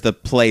Jersey Shore as the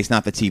place,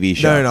 not the TV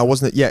show. No, it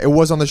wasn't. Yeah, it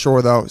was on the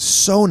shore though.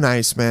 So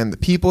nice, man. The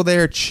people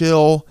there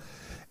chill.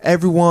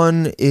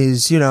 Everyone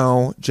is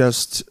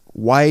just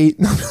white.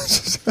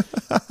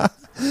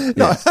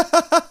 Yeah.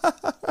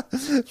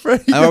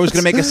 I was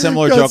going to make a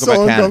similar got joke so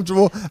about Canada.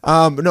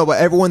 uncomfortable. No, but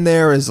everyone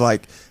there is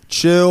like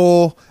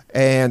chill,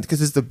 and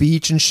because it's the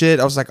beach and shit,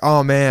 I was like,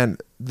 oh man,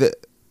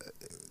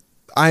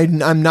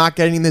 I'm not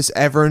getting this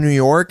ever in New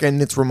York,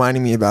 and it's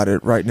reminding me about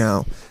it right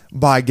now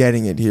by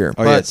getting it here.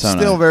 Oh, but yeah, it's so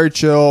still nice. very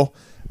chill.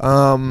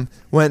 Went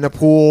in a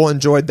pool,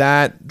 enjoyed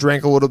that,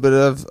 drank a little bit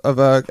of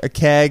a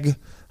keg,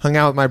 hung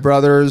out with my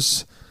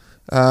brothers,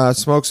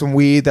 smoked some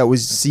weed that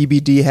was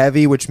CBD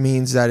heavy, which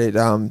means that it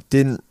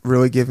didn't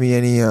really give me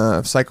any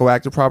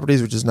psychoactive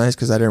properties, which is nice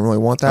because I didn't really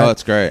want that. Oh,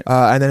 that's great.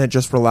 And then it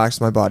just relaxed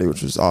my body,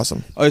 which was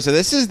awesome. Oh, so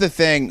this is the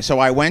thing. So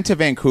I went to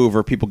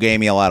Vancouver. People gave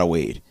me a lot of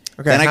weed.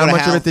 Okay, Then I how go to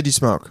much of it did you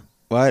smoke?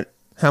 What?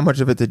 How much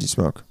of it did you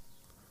smoke?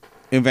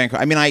 In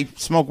Vancouver? I mean, I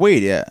smoke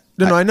weed, yeah.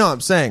 No, I know. I'm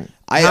saying.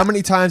 I- How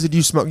many times did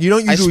you smoke? You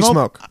don't usually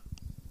smoke.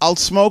 I'll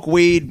smoke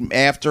weed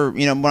after,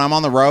 when I'm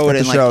on the road At the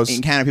and like shows.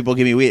 in Canada people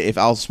give me weed. If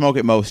I'll smoke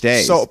it most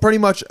days. So pretty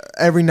much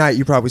every night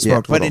you probably yeah.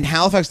 smoked. But with in them.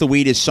 Halifax, the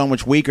weed is so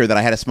much weaker that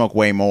I had to smoke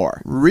way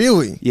more.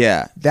 Really?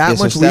 Yeah. That Yeah,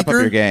 so much step weaker?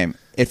 up your game.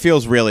 It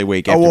feels really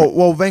weak. Oh After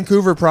well,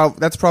 Vancouver.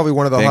 That's probably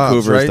one of the Vancouver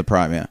hubs, is right? the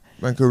prime, yeah.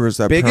 Vancouver's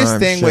that Biggest prime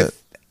thing shit.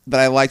 that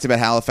I liked about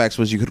Halifax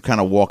was you could kind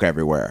of walk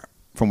everywhere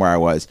from where I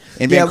was.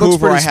 In Yeah, it looks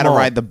Vancouver, pretty I had small. to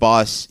ride the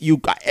bus.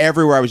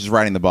 Everywhere I was just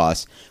riding the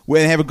bus.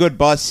 They have a good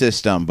bus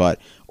system, but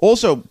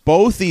also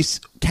both these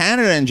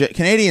Canada and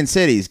Canadian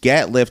cities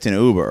get Lyft and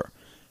Uber.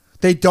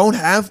 They don't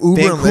have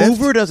Uber and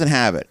Vancouver Lyft? doesn't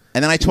have it.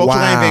 And then I talked to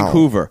a guy in Wow.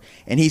 Vancouver,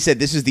 and he said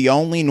this is the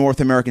only North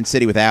American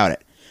city without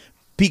it.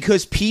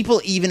 Because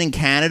people even in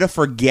Canada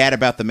forget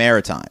about the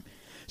maritime.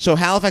 So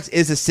Halifax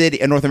is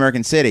a North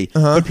American city,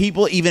 but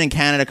people even in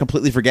Canada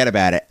completely forget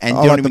about it and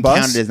Oh, don't like the even bus?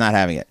 count it as not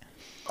having it.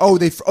 Oh,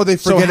 they forget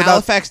So about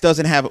Halifax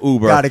doesn't have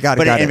Uber, Got it, but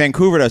got in it.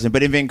 Vancouver doesn't.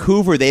 But in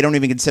Vancouver, they don't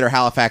even consider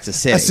Halifax a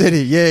city. a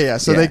city. Yeah.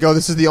 So Yeah. they go,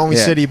 this is the only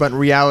Yeah. city, but in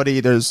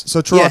reality,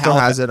 Toronto Halifax-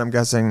 has it. I'm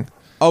guessing.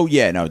 Oh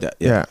yeah, no,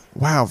 Yeah.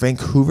 Wow,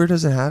 Vancouver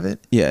doesn't have it.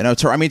 Yeah, no.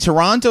 I mean,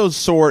 Toronto's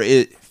sort.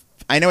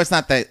 I know it's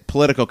not the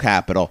political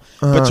capital,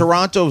 but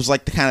Toronto's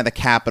like the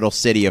capital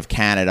city of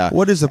Canada.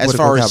 What is the as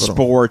political far as capital?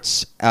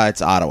 sports?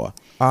 It's Ottawa.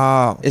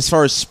 Oh, As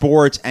far as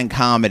sports and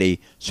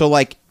comedy, so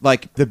like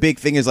the big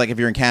thing is like if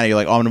you're in Canada, you're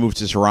like, oh, I'm gonna move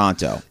to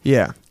Toronto.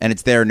 yeah. And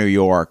it's there in New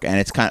York, and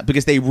it's kind of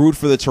because they root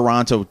for the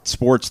Toronto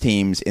sports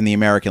teams in the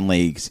American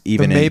leagues, The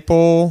even in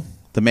Maple.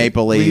 the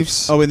Maple Leafs.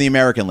 Leafs. Oh, in the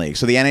American League.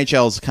 So the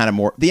NHL is kind of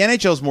more. The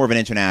NHL is more of an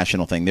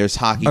international thing. There's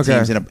hockey Okay.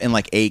 teams in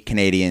like 8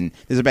 Canadian.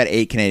 There's about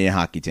 8 Canadian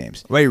hockey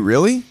teams. Wait,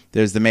 really?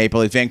 There's the Maple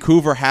Leafs.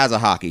 Vancouver has a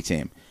hockey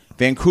team.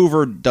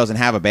 Vancouver doesn't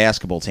have a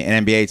basketball team,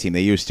 an NBA team.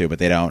 They used to, but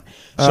they don't.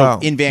 So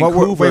in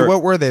Vancouver,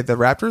 What were they? The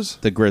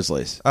Raptors? the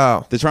Grizzlies.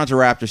 Oh. The Toronto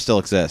Raptors still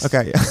exist.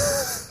 Okay. Yeah.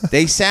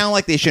 They sound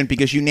like they shouldn't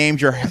because you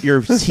named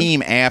your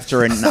team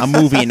after a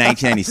movie in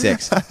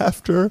 1996.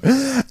 after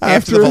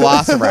After the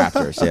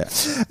Velociraptors,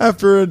 yeah.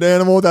 After an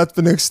animal that's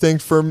been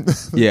extinct for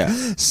Yeah.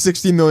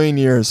 60 million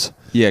years.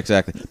 Yeah,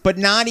 exactly. But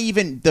not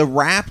even the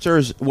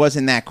Raptors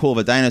wasn't that cool of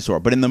a dinosaur.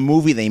 But in the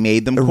movie, they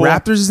made them The cool.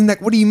 Raptors isn't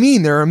that? What do you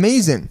mean? They're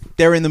amazing.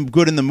 They're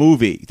good in the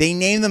movie. They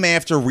named them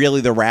after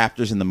really the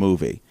Raptors in the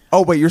movie.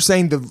 Oh, wait, you're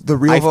saying the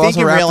real I think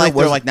in Velociraptor real life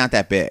was they're like not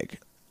that big.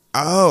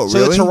 Oh, So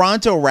really? the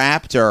Toronto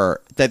Raptor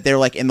that they're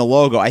like in the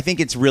logo, I think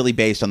it's really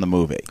based on the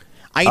movie.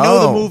 I know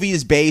the Oh. movie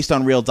is based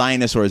on real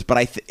dinosaurs,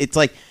 but it's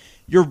like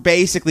you're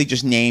basically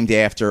just named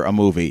after a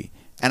movie.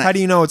 And How do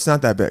you know it's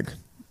not that big?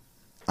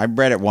 I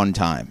read it one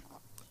time.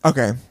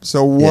 Okay,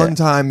 so one Yeah.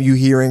 time you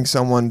hearing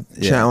someone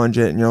Yeah. challenge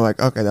it, and you're like,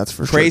 okay, that's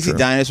for Crazy sure true.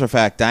 dinosaur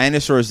fact: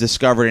 dinosaurs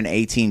discovered in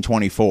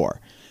 1824.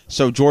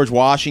 So George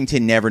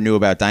Washington never knew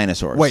about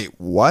dinosaurs. Wait,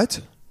 what?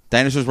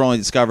 Dinosaurs were only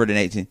discovered in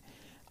 18.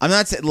 I'm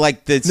not saying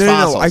like it's No,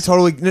 fossils. I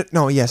totally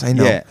no. Yes, I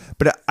know, Yeah.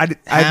 but I've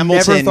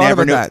Hamilton never thought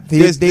about knew. that.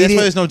 That's why didn't-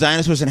 there's no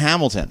dinosaurs in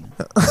Hamilton.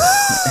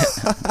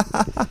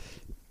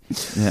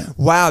 Yeah.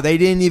 Wow, they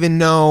didn't even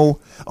know.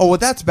 Oh, well,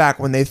 that's back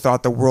when they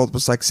thought the world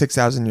was like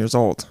 6,000 years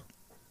old.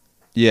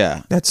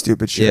 Yeah. That's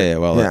stupid shit. Yeah,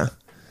 well, yeah.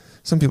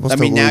 Some people. I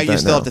Still mean, now believe you that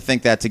still have to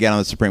think that to get on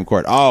the Supreme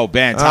Court. Oh,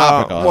 ban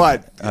topical.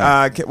 What?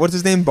 What's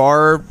his name?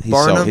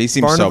 He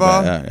seems so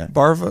Barnava? bad. Yeah.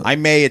 Barva. I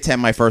may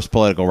attend my first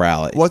political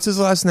rally. What's his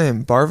last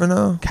name?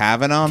 Barvana.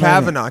 Kavanaugh? maybe?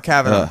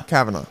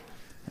 Kavanaugh.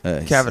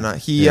 Uh, Kavanaugh.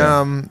 He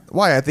yeah.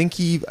 why? I think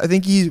he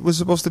was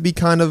supposed to be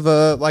kind of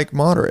like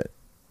moderate.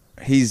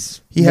 He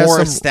has more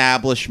some-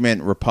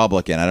 establishment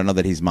Republican. I don't know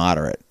that he's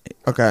moderate.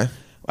 Okay.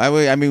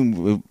 I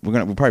mean, we'll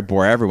probably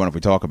bore everyone if we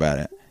talk about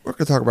it. We're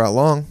gonna talk about it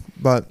long,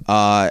 but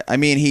I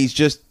mean,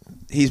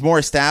 he's more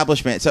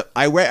establishment. So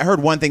I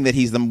heard one thing that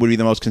would be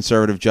the most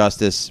conservative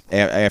justice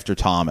after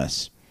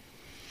Thomas.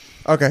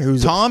 okay.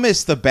 Who's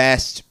Thomas the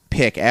best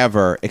pick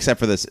ever, except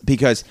for this,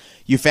 because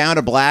you found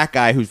a black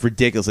guy who's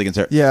ridiculously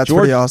conservative. Yeah, that's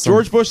pretty awesome.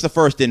 George Bush the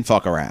first didn't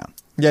fuck around.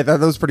 Yeah, that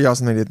was pretty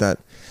awesome. They did that.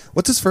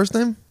 What's his first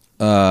name?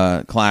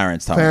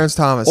 Clarence Thomas. Clarence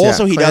Thomas.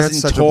 Also, yeah. he Clarence,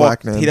 doesn't such a talk.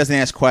 black name. He doesn't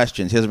ask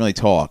questions. He doesn't really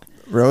talk.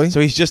 Really?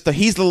 So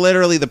he's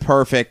literally the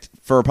perfect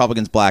for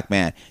Republicans black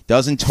man.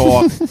 Doesn't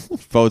talk,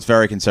 votes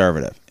very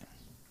conservative.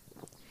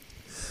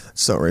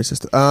 So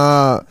racist.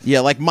 Yeah,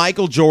 like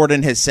Michael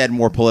Jordan has said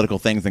more political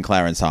things than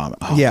Clarence Thomas.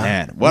 Oh, Yeah.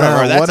 man.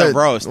 Whatever. No, That's what a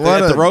roast.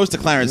 The roast to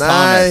Clarence nice.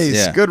 Thomas.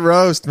 Yeah. Good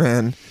roast,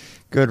 man.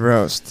 Good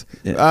roast.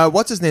 Yeah.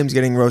 What's his name's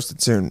getting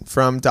roasted soon?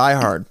 From Die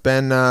Hard.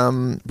 Ben...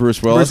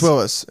 Bruce Willis? Bruce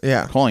Willis,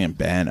 yeah. Calling him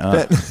Ben.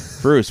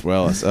 Bruce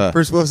Willis.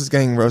 Bruce Willis is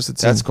getting roasted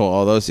soon. That's cool.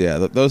 Oh,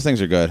 those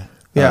things are good.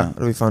 Yeah,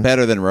 it'll be fun.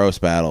 Better than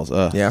roast battles.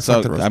 Yeah, so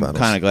fuck the roast I'm battles.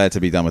 kind of glad to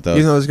be done with those.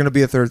 Even though there's going to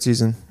be a third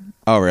season.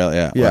 Oh, really?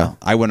 Yeah. Yeah. Well,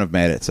 I wouldn't have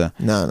made it. So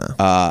No.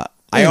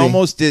 I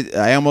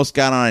Maybe. almost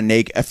got on a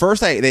naked. At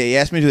first, they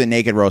asked me to do the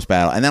naked roast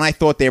battle, and then I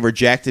thought they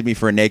rejected me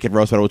for a naked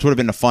roast battle, which would have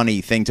been a funny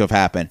thing to have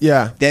happened.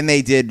 Yeah. Then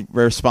they did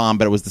respond,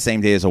 but it was the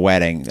same day as a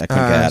wedding. I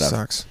couldn't get out of.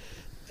 Sucks.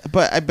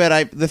 But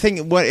the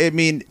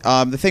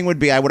thing would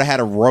be I would have had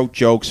to wrote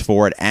jokes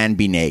for it and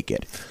be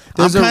naked.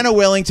 There's I'm a- kind of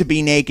willing to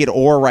be naked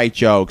or write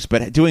jokes,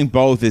 but doing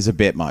both is a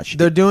bit much.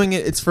 They're doing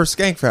it. It's for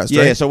Skankfest,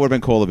 Yeah, right? so it would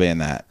have been cool to be in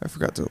that. I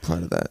forgot to apply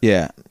to that.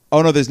 Yeah.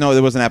 Oh no,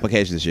 there was an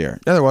application this year.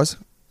 Yeah, there was.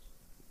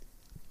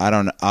 I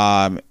don't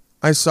know.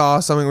 I saw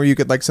something where you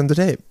could like send the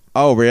tape.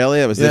 Oh really?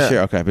 It was Yeah. this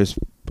year. Okay,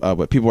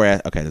 but people were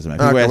okay. Doesn't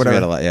matter. People Okay, were asking me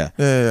whatever. a lot. Yeah.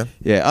 Yeah.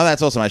 Yeah. Oh,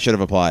 that's awesome. I should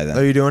have applied then.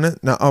 Are you doing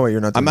it? No. Oh wait,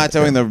 you're not. I'm not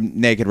doing the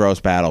naked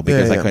roast battle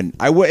because Yeah, I yeah. couldn't.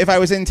 I would if I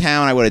was in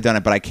town. I would have done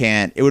it, but I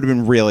can't. It would have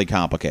been really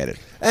complicated.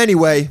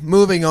 Anyway,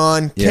 moving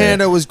on. Yeah.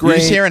 Canada was You're great.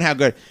 just hearing how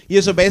good. Yeah.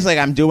 So basically,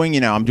 I'm doing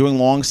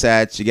long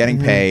sets. You're getting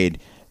paid.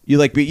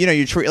 You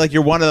you treat like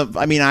you're one of the.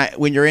 I mean,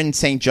 when you're in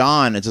St.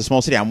 John, it's a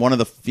small city. I'm one of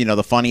the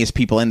the funniest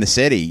people in the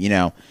city.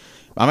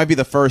 I might be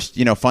the first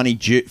funny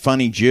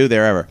Jew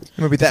there ever.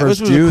 You might be the That first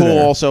was Jew cool.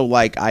 there. Also,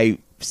 like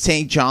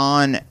St.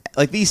 John,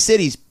 like these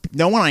cities.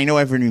 No one I know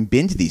ever even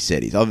been to these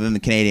cities other than the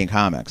Canadian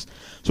comics.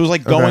 So it was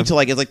like going to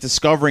it's like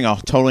discovering a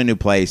totally new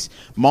place.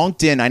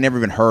 Moncton, I never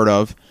even heard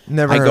of.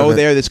 Never I heard go of it.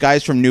 there. This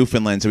guy's from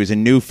Newfoundland, so he's a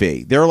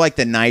Newfie. They're like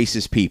the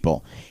nicest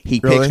people.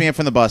 He Really? picks me up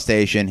from the bus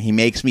station. He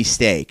makes me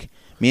steak.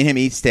 Me and him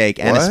eat steak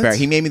and What? asparagus.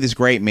 He made me this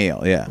great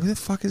meal. Yeah. Who the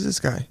fuck is this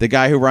guy? The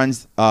guy who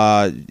runs,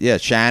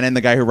 Shannon,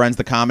 the guy who runs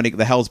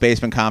the Hell's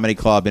Basement Comedy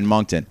Club in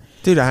Moncton.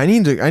 Dude, I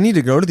need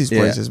to go to these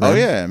places, man. Oh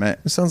yeah, man.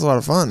 This sounds a lot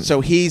of fun.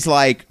 So he's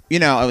like,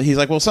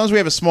 well, sometimes we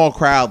have a small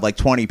crowd, like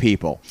 20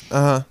 people.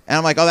 Uh-huh. And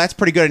I'm like, oh, that's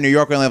pretty good. In New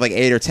York, we only have like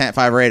 8 or 10,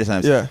 5 or 8 or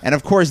sometimes. Yeah. And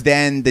of course,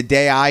 then we go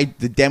to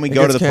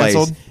gets the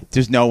canceled? place.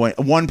 There's no one.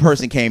 One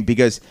person came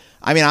because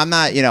I'm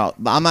not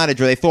a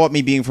draw. They thought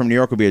me being from New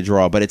York would be a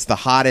draw, but it's the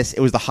hottest. It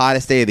was the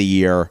hottest day of the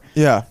year.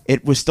 Yeah.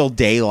 It was still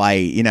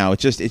daylight.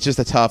 It's just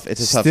a tough. It's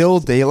a tough. Still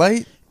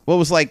daylight? Well, it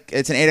was like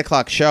it's an 8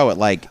 o'clock show at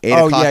like 8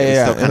 Oh, o'clock. yeah, It was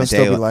yeah. still It'll kind of still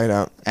be daylight. light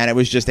out. And it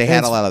was just they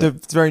had a lot of.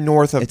 It's very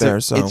north up It's there,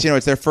 so.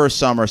 it's their first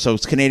summer, so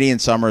it's Canadian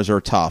summers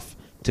are tough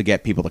to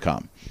get people to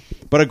come,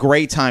 but a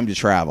great time to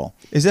travel.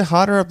 Is it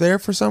hotter up there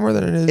for summer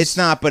than it is? It's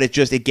not, but it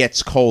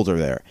gets colder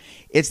there.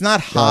 It's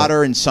not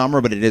hotter in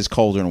summer, but it is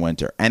colder in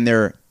winter. And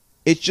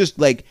it's just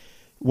like,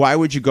 why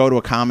would you go to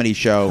a comedy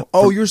show?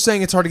 Oh, you're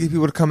saying it's hard to get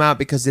people to come out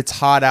because it's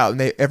hot out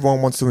and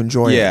everyone wants to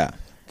enjoy it. Yeah.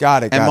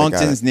 Got it. And got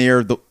Moncton's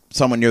it.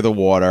 somewhat near the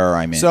water.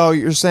 I mean, So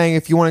you're saying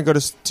if you want to go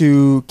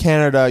to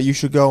Canada, you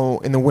should go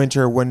in the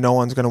winter when no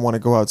one's going to want to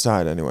go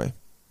outside anyway.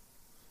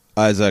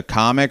 as a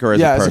comic or as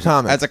Yeah, a as a person?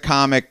 comic. As a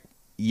comic,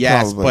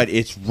 yes, Probably. but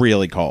it's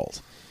really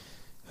cold.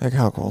 Like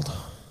how cold?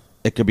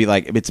 It could be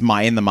like in the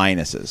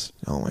minuses.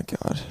 Oh my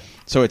god.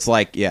 So it's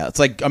like it's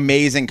like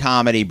amazing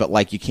comedy, but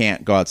like you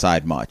can't go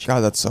outside much.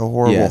 God, that's so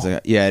horrible.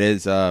 Yeah, it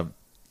is.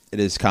 It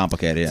is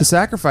complicated. Yeah, It's a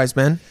sacrifice,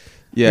 man.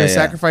 yeah, You're yeah. gonna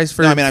sacrifice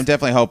for. No, I mean, I'm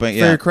definitely hoping.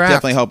 your Yeah, craft.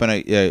 definitely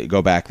hoping to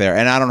go back there,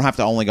 and I don't have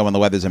to only go when the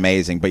weather's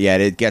amazing. But yeah,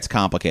 it gets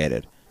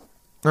complicated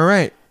All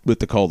right. with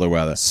the colder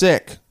weather.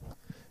 Sick.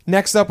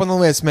 Next up on the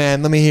list,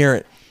 man. Let me hear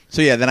it.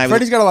 So yeah, then I.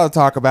 Freddie's got a lot to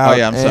talk about. Oh,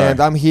 yeah, I'm sorry. And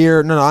I'm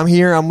here. No, I'm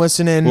here. I'm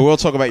listening. We will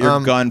talk about your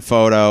Um, gun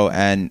photo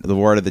and the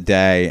word of the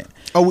day.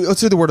 Oh,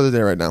 let's do the word of the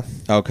day right now.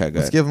 Okay, good.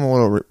 Let's give him a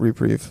little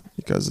reprieve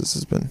because this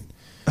has been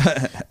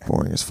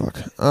boring as fuck.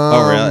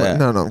 Oh, really? Yeah.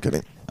 No, I'm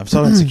kidding. I'm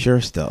so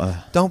insecure still.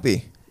 Don't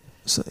be.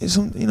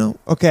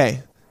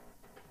 Okay.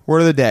 Word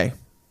of the day.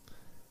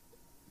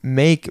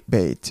 Make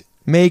bait.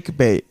 Make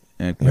bait.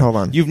 Hold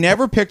on. You've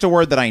never picked a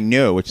word that I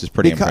knew, which is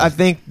pretty Because I impressive.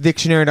 think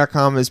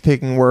dictionary.com is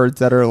picking words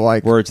that are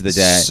like Words of the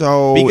day.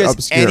 So because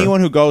obscure.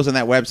 anyone who goes on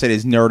that website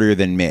is nerdier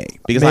than me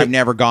because Make- I've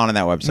never gone on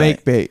that website.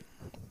 make bait.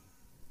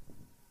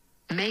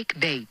 Make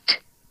bait.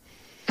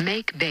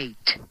 Make bait.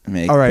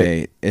 Make All right.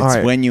 bait. It's All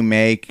right. when you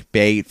make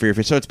bait for your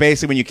fish. So it's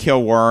basically when you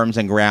kill worms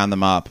and ground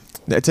them up.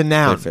 It's a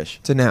noun. Good fish.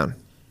 It's a noun.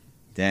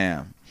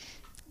 Damn.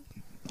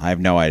 I have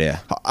no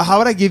idea.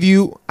 How about I give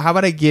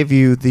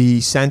you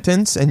the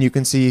sentence and you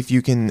can see if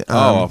you can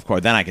Of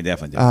course. Then I can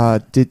definitely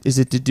do it. is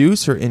it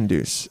deduce or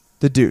induce?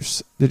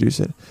 Deduce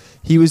it.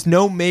 He was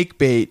no make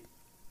bait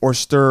or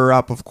stirrer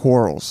up of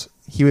quarrels.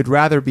 He would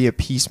rather be a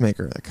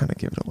peacemaker. That kind of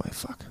give it away.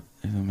 Fuck.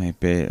 Make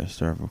bait or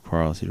stir up of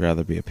quarrels. He'd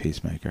rather be a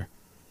peacemaker.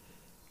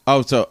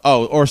 So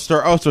it's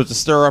a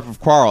stir up of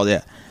quarrels.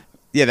 Yeah.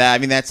 Yeah,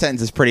 that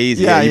sentence is pretty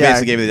easy. You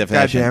basically gave me the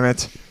definition. God damn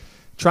it.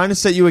 Trying to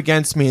set you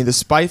against me, the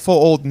spiteful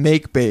old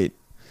make bait.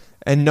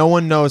 and no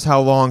one knows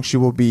how long she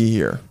will be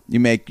here. You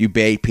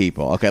bait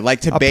people. Okay,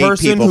 like to A bait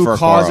person people who for a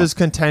causes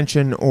quarrel.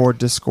 contention or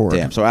discord.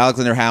 Damn. So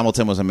Alexander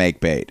Hamilton was a make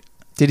bait.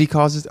 Did he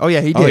cause this? Oh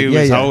yeah, he did. Oh, he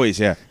was yeah. always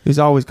He was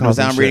always I was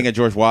causing down shit. reading a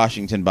George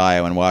Washington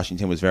bio, and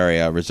Washington was very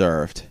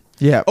reserved.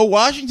 Yeah. Oh,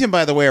 Washington,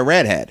 by the way, a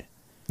redhead.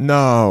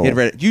 No. He had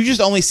red. You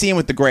just only see him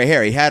with the gray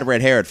hair. He had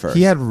red hair at first.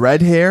 He had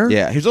red hair?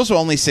 Yeah, he was also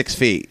only 6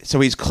 feet, so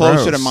he's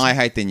closer Gross. to my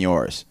height than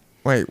yours.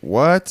 Wait,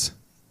 what?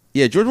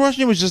 Yeah, George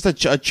Washington was just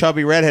a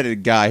chubby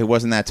redheaded guy who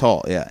wasn't that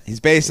tall. Yeah, he's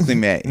basically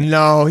me.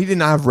 No, he did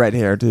not have red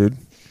hair, dude.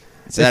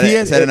 Said If he it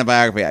had- said in a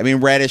biography. I mean,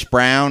 reddish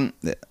brown.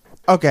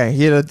 Okay,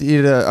 he had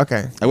a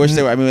okay. I wish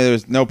there. I mean, there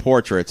was no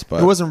portraits,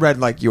 but It wasn't red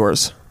like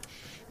yours.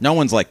 no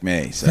one's like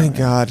me. So. Thank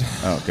God.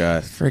 Oh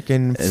God.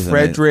 Freaking Isn't it?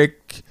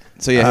 Frederick.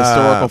 So yeah,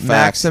 historical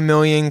facts.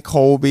 Maximilian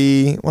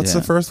Colby. What's Yeah.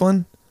 the first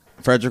one?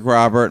 Frederick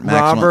Robert.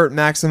 Robert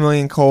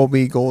Maximilian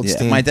Colby Yeah,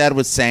 Goldstein. my dad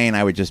was saying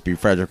I would just be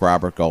Frederick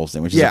Robert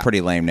Goldstein, which is Yeah. a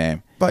pretty lame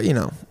name. But you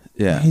know,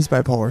 Yeah. he's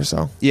bipolar,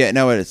 so Yeah,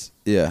 no, it is.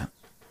 Yeah.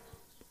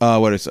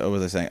 What was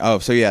I saying? Oh,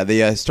 so yeah, the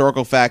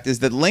historical fact is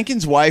that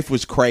Lincoln's wife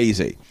was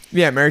crazy.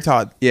 yeah, Mary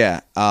Todd. Yeah.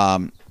 Yeah,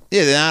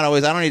 they're not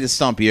always. I don't need to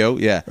stump you.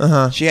 Yeah.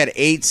 Uh-huh. She had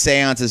 8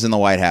 seances in the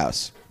White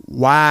House.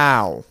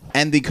 Wow.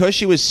 And because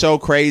she was so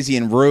crazy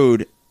and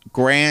rude,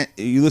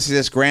 Ulysses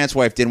S. Grant's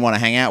wife didn't want to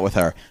hang out with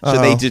her. So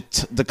Uh-oh. they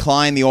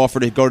declined the offer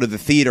to go to the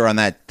theater on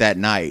that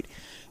night.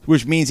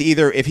 Which means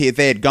either if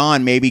they had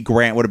gone, maybe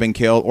Grant would have been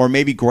killed, or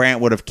maybe Grant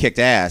would have kicked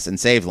ass and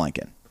saved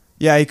Lincoln.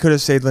 Yeah, he could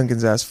have saved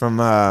Lincoln's ass from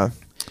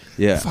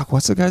Yeah. fuck,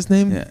 what's the guy's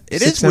name? Yeah.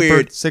 It is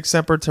weird. Sic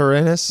Semper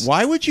Tyrannis.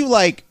 Why would you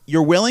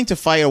you're willing to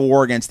fight a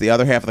war against the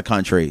other half of the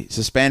country,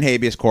 suspend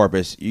habeas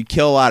corpus, you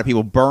kill a lot of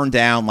people, burn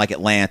down like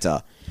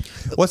Atlanta.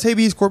 What's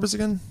habeas corpus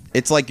again?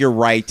 It's like your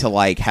right to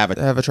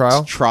have a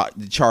trial?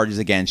 charges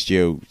against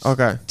you.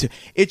 Okay.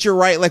 It's your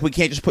right. Like we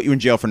can't just put you in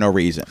jail for no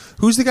reason.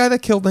 Who's the guy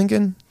that killed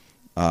Lincoln?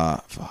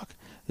 Fuck.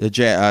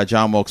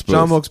 John Wilkes Booth.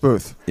 John Wilkes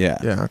Booth. Yeah.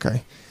 Yeah,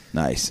 okay.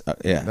 Nice.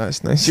 Yeah. Nice.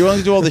 So you're willing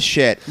to do all this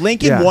shit.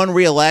 Lincoln Yeah. won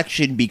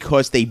re-election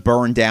because they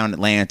burned down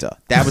Atlanta.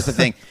 That was the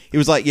thing. He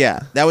was like,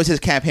 yeah, that was his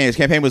campaign. His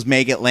campaign was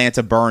make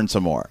Atlanta burn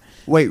some more.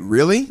 Wait,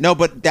 really? No,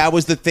 but that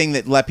was the thing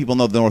that let people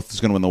know the North was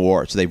going to win the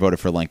war, so they voted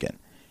for Lincoln.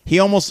 He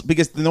almost,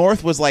 because the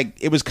North was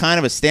it was kind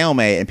of a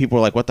stalemate, and people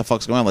were like, what the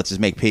fuck's going on? Let's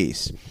just make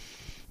peace.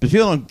 But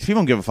people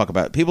don't give a fuck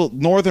about it.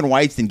 Northern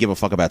whites didn't give a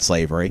fuck about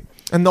slavery.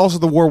 And also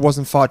the war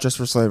wasn't fought just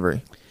for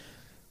slavery.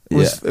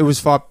 It was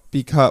fought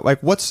because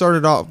what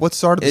started the It's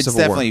Civil War?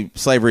 definitely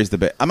slavery is the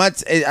bit.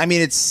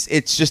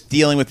 It's just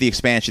dealing with the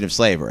expansion of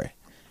slavery.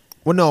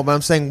 Well, no, but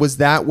I'm saying, was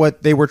that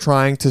what they were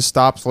trying to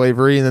stop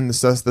slavery? And then the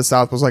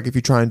South was like, if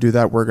you try and do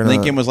that, we're going to...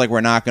 Lincoln was like,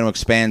 we're not going to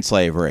expand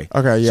slavery.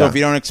 Okay, yeah. So if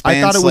you don't expand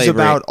I thought it was slavery,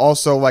 about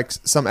also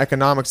some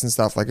economics and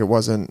stuff. It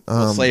wasn't...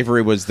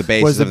 slavery was the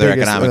basis was the of their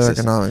biggest economic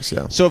system. economics,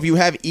 yeah. So if you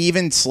have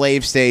even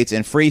slave states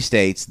and free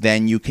states,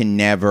 then you can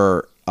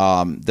never...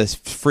 the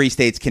free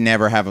states can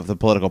never have the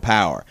political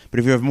power. But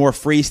if you have more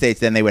free states,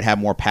 then they would have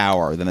more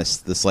power than the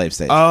slave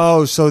states.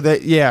 Oh, so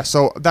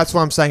that's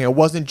what I'm saying. It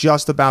wasn't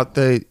just about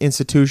the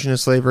institution of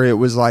slavery. It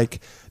was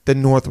the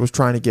North was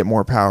trying to get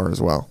more power as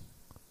well.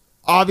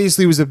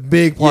 Obviously, it was a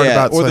big part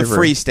about or slavery. the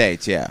free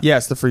states, yeah.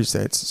 Yes, the free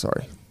states.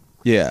 Sorry.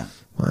 Yeah.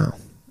 Wow.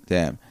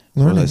 Damn.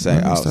 What was I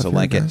saying? Oh, stuff so here,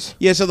 Lincoln. guys.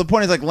 Yeah, so the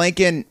point is,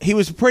 Lincoln, he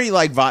was pretty,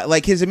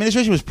 his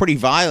administration was pretty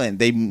violent.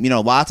 They,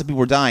 lots of people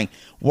were dying.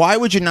 Why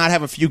would you not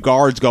have a few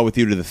guards go with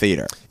you to the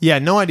theater? Yeah,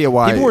 no idea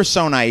why. People were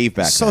so naive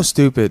back so then.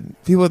 stupid.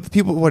 People,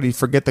 what, do you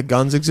forget the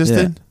guns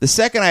existed? The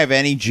second I have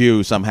any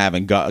juice, I'm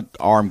having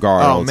armed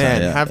guard. all Oh, the time.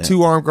 man. Yeah, Have yeah.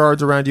 2 armed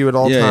guards around you at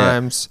all Yeah, yeah.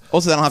 times.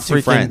 Also, they don't have 2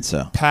 Freaking friends,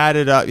 so.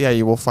 Padded up. Yeah,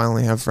 you will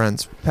finally have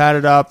friends.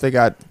 Padded up. They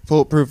got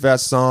bulletproof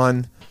vests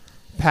on.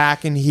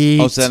 Packing heat.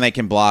 Oh, so then they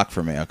can block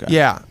for me. Okay.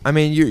 Yeah, I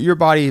mean, your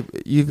body,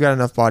 you've got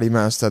enough body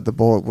mass that the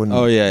bullet wouldn't.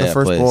 Oh, yeah, the yeah,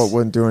 first please. bullet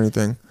wouldn't do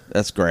anything.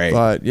 That's great.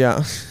 But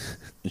yeah,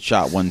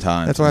 Shot one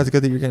time. that's why it's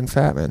good that you're getting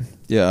fat, man.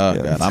 Yeah,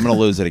 Yeah. God. I'm going to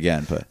lose it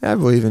again, but. I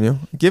believe in you.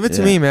 Give it to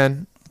Yeah. me,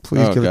 man.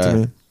 Please Oh, give it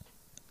to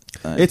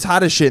God. me. It's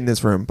hot as shit in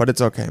this room, but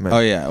it's okay, man. Oh,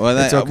 yeah. Well,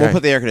 It's then, okay. we'll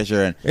put the air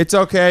conditioner in. It's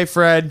okay,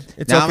 Fred.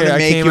 It's Now okay. I'm going to I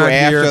make came you out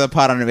after here. the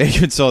pot. I'm going to make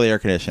you install the air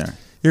conditioner.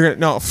 You're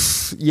gonna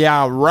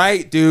yeah,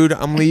 right, dude.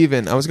 I'm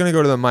leaving. I was gonna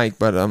go to the mic,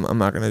 but I'm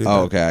not gonna do that.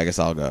 Oh, okay. I guess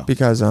I'll go.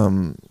 Because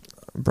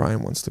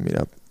Brian wants to meet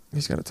up.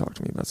 He's got to talk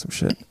to me about some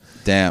shit.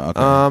 Damn.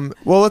 Okay.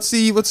 Well, let's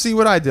see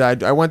what I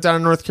did. I went down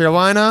to North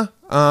Carolina,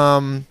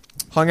 hung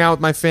out with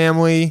my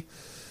family.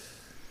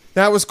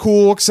 That was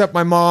cool, except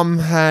my mom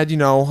had,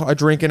 a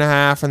drink and a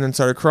half and then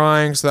started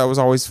crying, so that was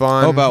always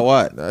fun. Oh, about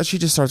what? She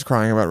just starts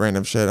crying about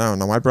random shit. I don't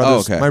know. My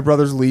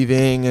brother's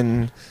leaving,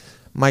 and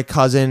my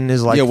cousin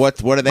is like... Yeah,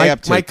 what are they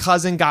up to? My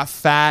cousin got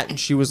fat, and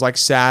she was,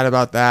 sad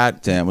about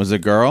that. Damn. Was it a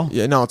girl?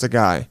 Yeah, no, it's a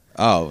guy.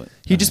 Oh,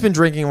 He just been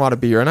drinking a lot of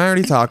beer, and I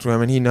already talked to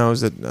him, and he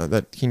knows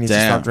that he needs to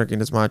Damn. stop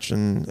drinking as much.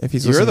 And if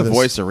he's you're listening the to this,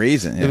 voice of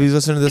reason. if Yeah, he's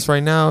listening to this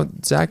right now,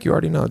 Zach, you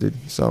already know, dude.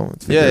 So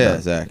figure it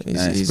out. Zach. He's-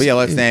 Nice. he's- But yeah,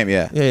 let's he's- name.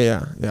 Yeah.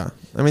 Yeah.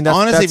 I mean, that's,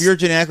 Honestly, if you're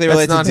genetically that's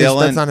related not to his, Dylan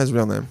that's not his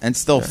real name. and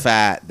still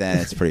fat, then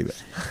it's pretty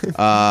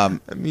bad.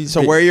 He's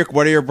So big.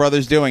 what are your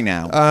brothers doing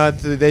now?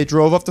 They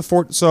drove up to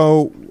Fort.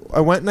 So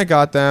I went and I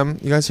got them.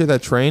 You guys hear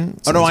that train?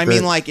 Oh no, Sounds I mean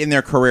great. like in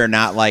their career,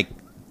 not like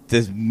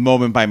this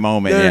moment by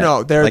moment. Yeah.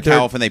 No. They're like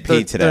how often they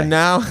pee today. They're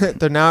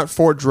now at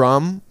Fort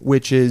Drum,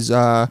 which is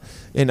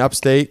in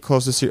upstate,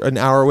 close to an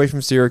hour away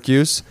from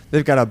Syracuse.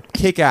 They've got a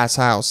kick-ass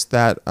house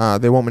that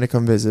they want me to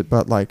come visit,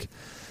 but like,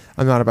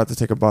 I'm not about to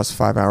take a bus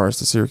 5 hours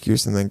to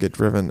Syracuse and then get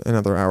driven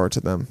another hour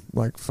to them.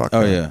 Like, fuck.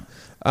 Oh man.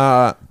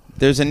 yeah.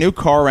 There's a new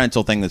car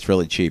rental thing that's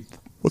really cheap.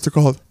 What's it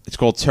called? It's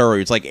called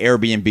Turo. It's like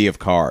Airbnb of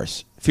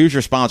cars.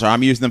 Future sponsor.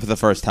 I'm using them for the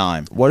first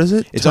time. What is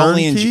it? It's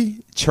only in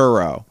Turnkey?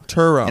 Turo.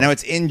 Turo. I know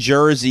it's in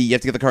Jersey. You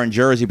have to get the car in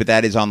Jersey, but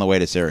that is on the way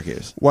to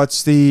Syracuse.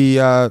 What's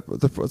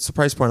what's the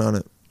price point on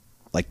it?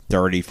 Like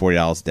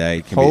 $30-$40 a day.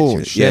 It can Holy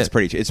be, shit. Yeah, it's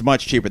pretty cheap. It's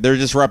much cheaper. They're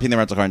disrupting the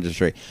rental car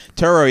industry.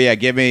 Turo, yeah,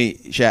 give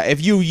me shout.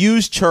 If you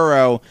use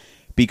Turo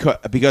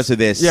because of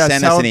this,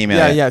 send us an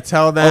email. Yeah,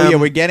 tell them. Oh yeah,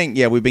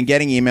 we've been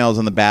getting emails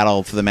on the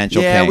battle for the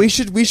Mental Yeah, King.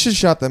 we should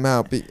shut them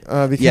out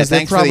because Yeah, they've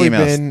thanks for the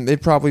emails.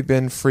 they've probably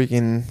been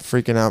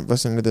freaking out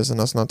listening to this and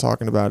us not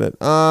talking about it.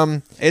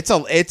 It's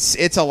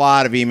a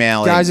lot of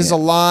email, Guys, it's a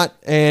lot,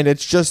 and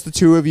it's just the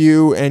two of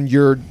you, and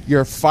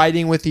you're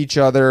fighting with each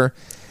other.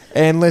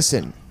 And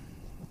listen,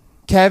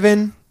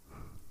 Kevin,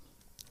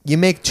 you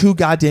make 2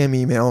 goddamn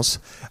emails,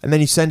 and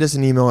then you send us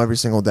an email every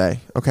single day.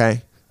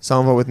 Okay, some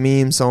of them with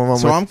memes, some of them.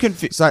 So with, I'm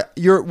confused. So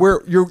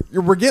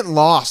we're getting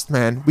lost,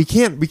 man. We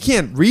can't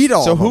read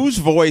all. So of them. whose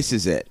voice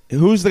is it?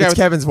 Who's the guy? It's with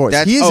Kevin's voice.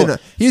 That's-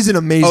 He's an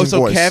amazing Oh, so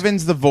voice.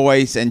 Kevin's the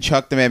voice, and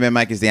Chuck the Man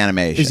Mike is the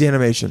animation. is the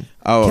animation.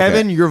 Oh, okay.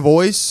 Kevin, your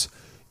voice.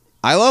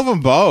 I love them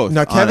both.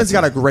 No, Kevin's honestly.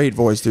 got a great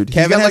voice, dude.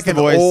 Kevin He's got has like the an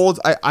voice. old.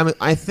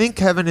 I think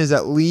Kevin is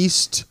at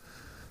least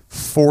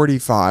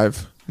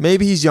 45.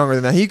 Maybe he's younger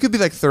than that. He could be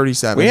like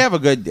 37. We have a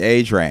good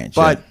age range.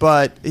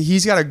 but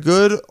he's got a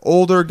good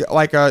older,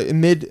 like a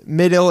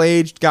middle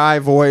aged guy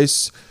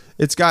voice.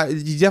 It's got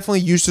he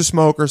definitely used to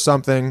smoke or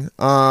something.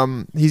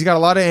 He's got a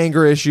lot of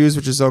anger issues,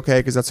 which is okay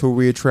because that's who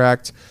we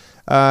attract.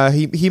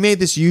 He made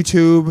this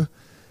YouTube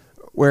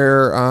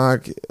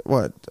where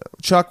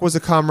Chuck was a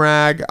cum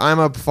rag. I'm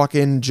a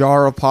fucking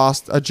jar of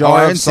pasta, a jar I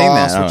of haven't seen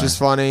that. sauce, which is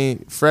funny.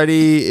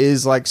 Freddie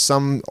is like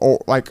some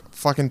like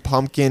fucking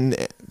pumpkin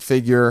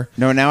figure.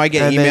 No, now I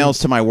get And then-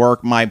 emails to my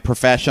work, my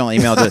professional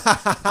email.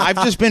 I've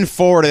just been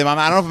forwarded them.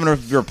 I don't know if I'm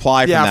going to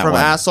reply from that From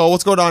one. asshole.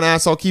 What's going on,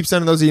 asshole? Keep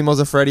sending those emails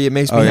to Freddie. It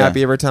makes me Oh, yeah.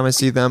 happy every time I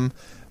see them.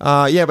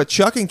 But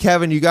Chuck and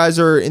Kevin, you guys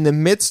are in the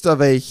midst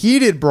of a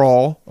heated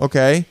brawl.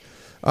 Okay,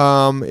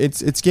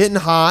 it's getting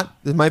hot.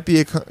 There might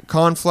be a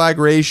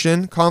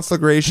conflagration.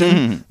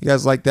 You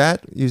guys like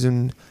that?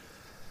 Using.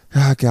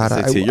 Oh God,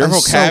 Your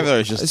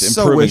vocabulary is just I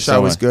so improving wish so I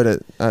was much. good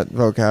at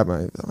vocab.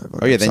 My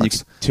Oh yeah, then you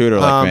sucks. could tutor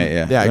like me.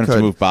 Yeah, Yeah, you I don't have could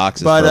to move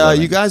boxes. But for a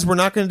living. you guys, we're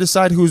not going to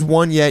decide who's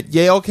won yet.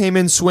 Yale came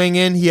in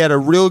swinging. He had a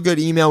real good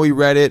email. We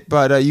read it,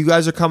 but you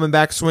guys are coming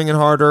back swinging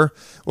harder.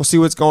 We'll see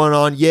what's going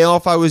on. Yale,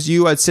 if I was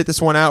you, I'd sit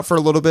this one out for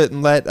a little bit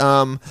and let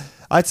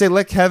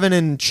Kevin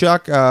and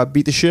Chuck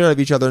beat the shit out of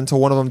each other until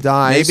one of them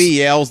dies. Maybe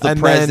Yale's the And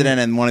president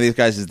and one of these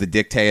guys is the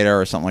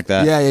dictator or something like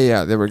that.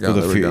 Yeah. There we go. Or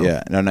the There we go.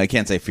 Yeah, no, you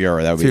can't say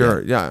Fuhrer. That would be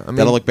Fuhrer, yeah. I mean-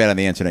 that'll look bad on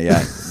the internet.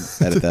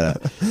 Yeah, edit that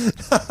out.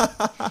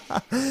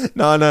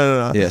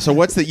 No. Yeah. So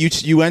what's the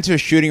you went to a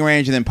shooting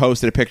range and then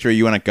posted a picture of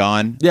you and a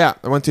gun? Yeah,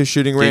 I went to a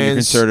shooting Give your range.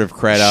 conservative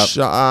cred up.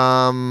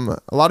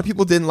 A lot of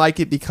people didn't like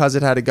it because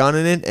it had a gun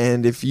in it,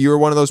 and if you're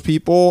one of those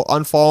people,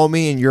 unfollow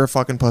me, and you're a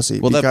fucking pussy.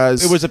 Well,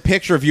 because it was a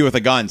picture of you with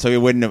a gun, so it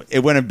wouldn't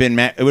have been.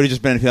 It would have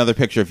just been another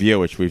picture of you,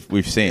 which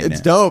we've seen. it's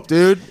yeah. dope,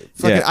 dude.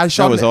 Fucking, Yeah,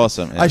 that was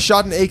awesome, yeah. I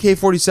shot an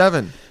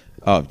AK-47.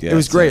 Oh, yeah. It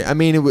was great. I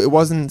mean, it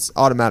wasn't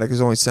automatic. It was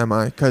only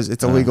semi because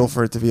it's illegal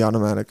for it to be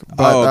automatic. But,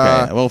 Oh,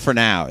 okay. Well, for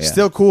now, yeah.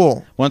 still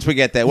cool. Once we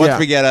get that, Yeah.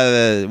 we get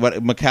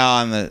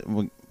McCall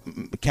and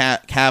the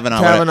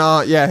Kavanaugh.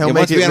 Kavanaugh, yeah, he'll yeah, make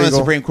once we it get on the legal.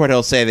 Supreme Court,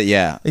 he'll say that.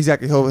 Yeah.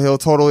 Exactly. He'll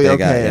totally They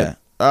got okay it,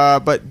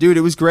 it. But dude,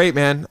 it was great,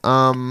 man.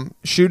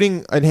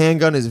 Shooting a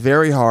handgun is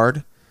very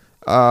hard.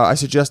 I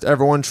suggest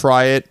everyone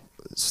try it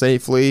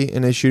safely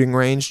in a shooting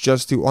range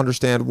just to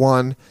understand,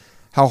 one,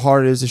 how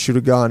hard it is to shoot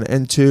a gun,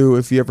 and two,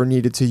 if you ever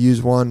needed to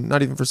use one,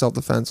 not even for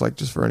self-defense, like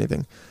just for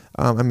anything.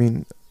 I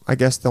mean, I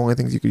guess the only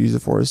things you could use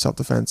it for is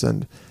self-defense,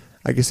 and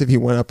I guess if you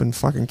went up and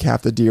fucking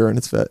capped a deer in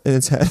its head.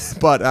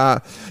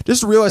 But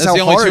just realize That's how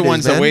the only hard two it is,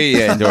 ones man. that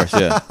we endorse.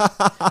 Yeah.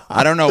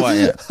 I don't know why.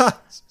 Yeah.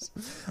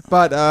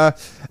 But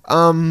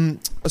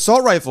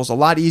assault rifles a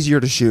lot easier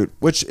to shoot,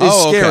 which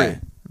is scary. Okay.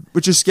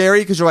 Which is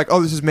scary because you're like,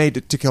 oh, this is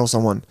made to kill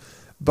someone.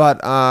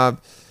 But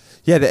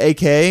yeah, the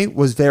AK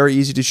was very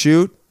easy to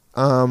shoot.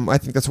 I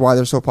think that's why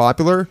they're so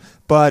popular.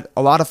 But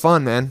a lot of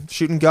fun, man.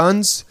 Shooting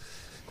guns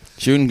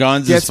Shooting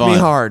guns gets is fun. me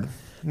hard.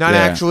 Not Yeah.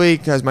 actually,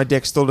 because my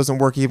dick still doesn't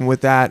work even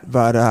with that.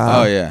 But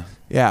Oh yeah.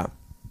 yeah.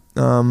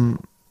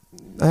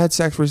 I had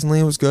sex recently.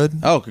 It was good.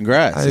 Oh,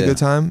 congrats! I had a good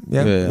time.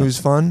 Yeah, Yeah. it was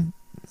fun.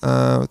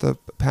 With a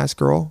past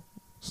girl,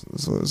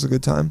 so it was a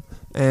good time.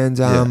 And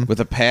With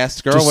a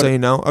past girl. just What- so you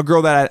know, a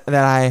girl that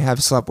I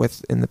have slept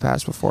with in the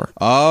past before.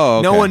 Oh,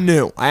 okay. No one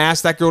knew. I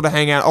asked that girl to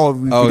hang out. Oh,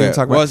 we Okay. didn't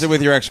talk about. Was it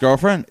with your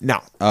ex-girlfriend? No.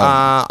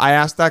 Oh. I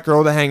asked that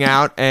girl to hang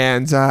out,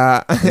 and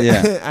I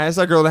asked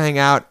that girl to hang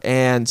out,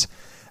 and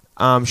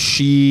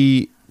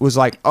she was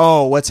like,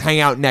 "Oh, let's hang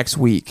out next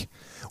week,"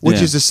 which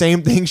Yeah. is the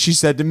same thing she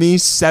said to me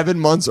 7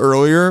 months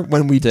earlier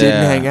when we didn't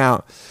Yeah. hang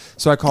out.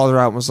 So I called her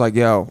out and was like,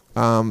 "Yo,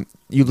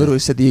 you literally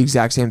said the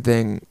exact same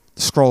thing.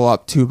 Scroll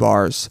up 2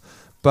 bars."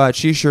 But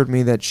she assured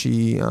me that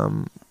she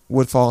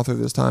would follow through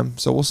this time.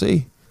 So we'll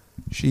see.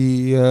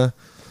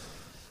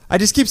 I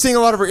just keep seeing a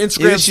lot of her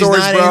Instagram Either she's stories,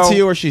 not bro. into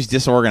you or she's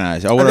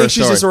disorganized. Oh, what I are her think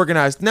she's stories?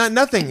 disorganized.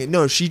 Nothing.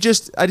 No, I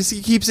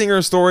just keep seeing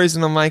her stories,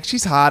 and I'm like,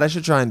 she's hot. I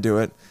should try and do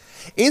it.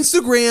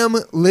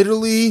 Instagram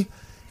literally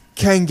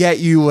can get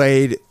you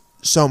laid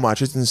so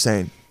much. It's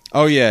insane.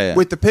 Oh yeah.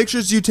 With the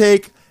pictures you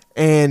take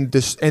and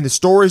the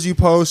stories you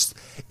post,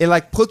 it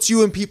like puts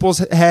you in people's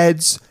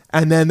heads,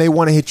 and then they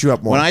want to hit you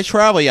up more. When I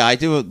travel, I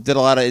did a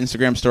lot of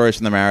Instagram stories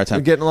from the Maritime.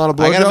 You're getting a lot of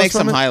I gotta blowjobs make from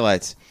some it?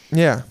 highlights.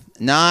 Yeah.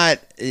 Not,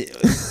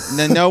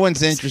 no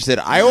one's interested.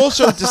 I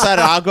also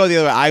decided I'll go the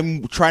other way.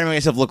 I'm trying to make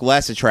myself look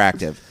less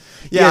attractive.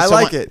 Yeah, I so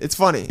like my- it. It's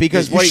funny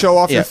because you what show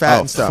off your fat oh,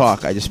 and stuff.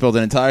 Fuck! I just spilled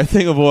an entire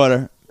thing of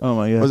water. Oh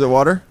my god! Was it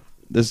water?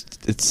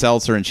 It's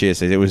seltzer and chia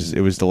seeds.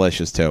 It was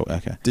delicious too.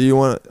 Okay. Do you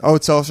want? Oh,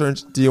 it's seltzer.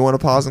 Do you want to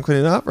pause and clean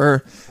it up,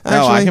 or No, I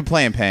actually- can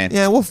play in pain.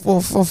 Yeah, we'll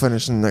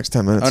finish in the next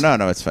 10 minutes. Oh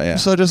no, it's fine. Yeah.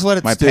 So just let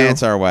it My stew.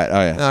 pants are wet.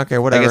 Oh yeah. Okay,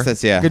 whatever. I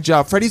guess that's Good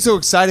job. Freddie's so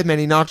excited, man.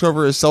 He knocked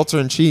over his seltzer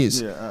and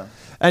cheese. Yeah.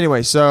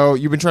 Anyway, so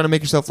you've been trying to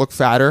make yourself look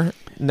fatter.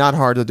 Not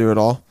hard to do at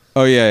all.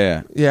 Oh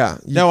yeah. Yeah.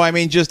 No, I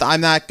mean just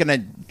I'm not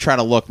gonna try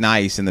to look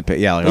nice in the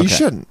yeah. Like, You okay.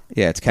 shouldn't.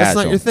 Yeah, it's That's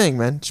casual. not your thing,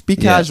 man. Just be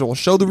Yeah. casual.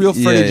 Show the real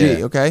Freddie Yeah, G,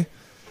 yeah. okay?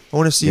 I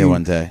want to see Yeah,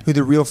 one day. who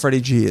the real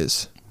Freddie G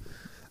is.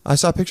 I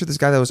saw a picture of this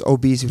guy that was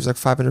obese. He was like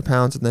 500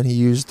 pounds, and then he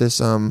used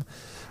this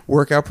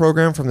workout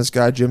program from this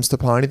guy, Jim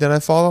Stepani, that I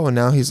follow, and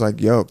now he's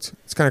like yoked.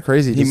 It's kind of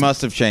crazy. He doesn't-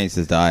 must have changed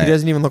his diet. He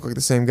doesn't even look like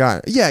the same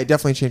guy. Yeah, he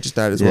definitely changed his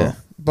diet as Yeah. well.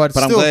 But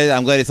But still,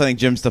 I'm glad it's letting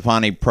Jim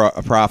Stepani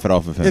a profit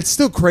off of him. it's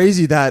still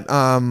crazy that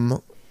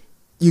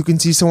you can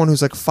see someone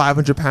who's like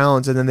 500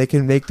 pounds and then they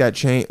can make that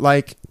change.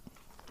 Like,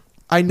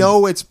 I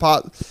know it's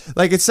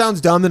like it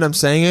sounds dumb that I'm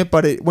saying it,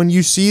 but when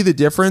you see the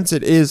difference,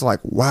 it is like,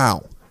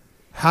 wow,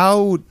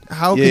 how can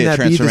that be the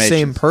transformation.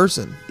 same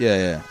person?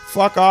 Yeah.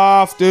 Fuck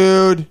off,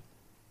 dude.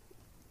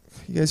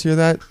 You guys hear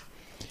that?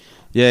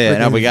 Yeah.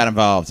 No, Freaking we got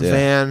involved.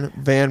 Yeah.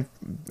 Van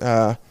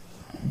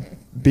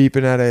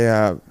beeping at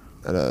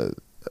a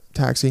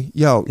taxi.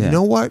 Yo, Yeah. you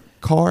know what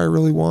car I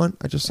really want?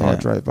 I just saw Yeah. it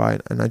drive by,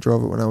 and I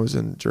drove it when I was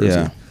in Jersey.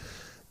 Yeah.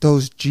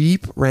 Those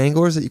Jeep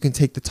Wranglers that you can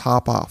take the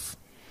top off,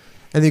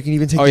 and you can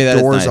even take Oh, yeah, that the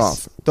is doors nice.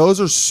 off.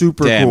 Those are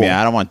super Damn, cool. yeah.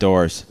 I don't want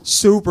doors.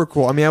 Super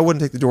cool. I mean, I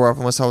wouldn't take the door off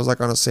unless I was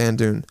like on a sand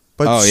dune.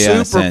 But Oh,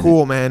 yeah, super sand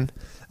cool, man.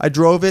 I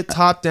drove it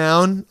top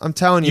down. I'm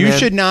telling you, You man.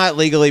 should not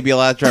legally be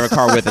allowed to drive a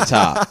car with a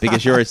top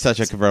because you're such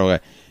a convertible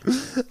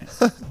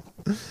guy.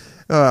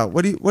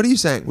 What are you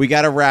saying? We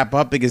got to wrap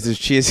up because there's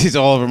cheesies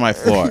all over my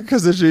floor.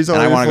 Because the cheese all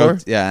And I over want the to floor?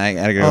 go. Yeah, I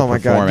got to go Oh my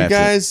perform god, you after.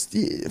 guys!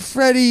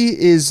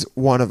 Freddie is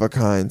one of a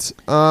kind.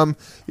 You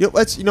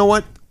know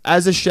what?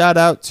 As a shout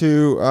out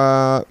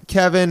to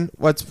Kevin,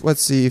 let's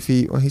see if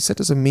he sent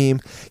us a meme.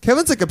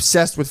 Kevin's like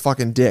obsessed with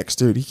fucking dicks,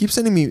 dude. He keeps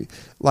sending me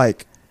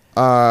like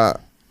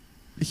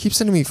he keeps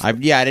sending me. I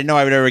didn't know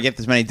I would ever get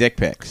this many dick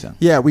pics. So.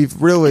 Yeah,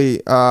 we've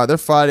really they're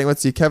fighting.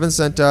 Let's see. Kevin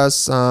sent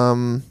us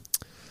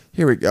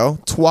here we go.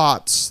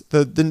 Twats.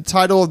 The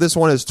title of this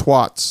one is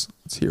Twats.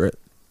 Let's hear it.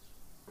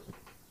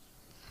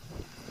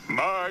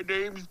 My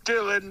name's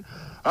Dylan.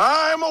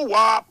 I'm a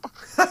wop,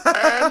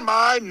 and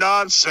my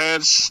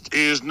nonsense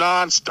is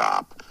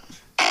nonstop.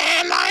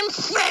 And I'm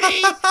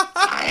Freddie.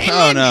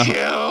 I'm no.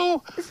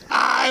 you.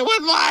 I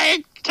would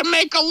like to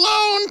make a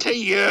loan to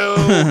you.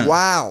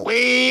 Wow.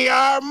 We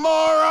are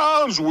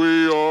morons.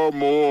 We are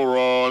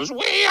morons.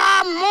 We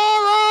are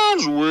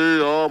morons.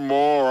 We are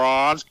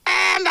morons.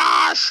 And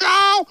our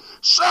show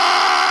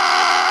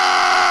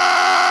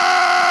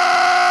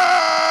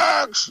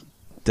sucks.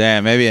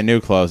 Damn, maybe a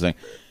new closing.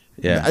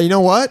 Yeah. You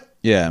know what?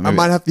 Yeah. I maybe-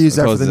 might have to use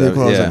that for the new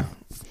closing. Yeah.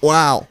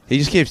 Wow. He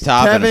just keeps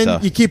topping Kevin,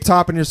 himself. you keep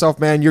topping yourself,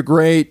 man. You're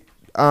great.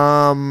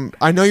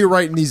 I know you're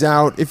writing these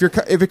out. If you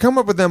come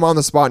up with them on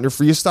the spot and you're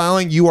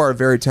freestyling, you are a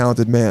very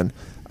talented man.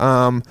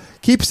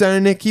 Keep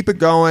sending it. Keep it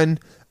going.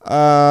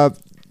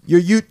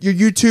 Your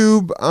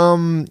YouTube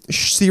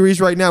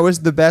series right now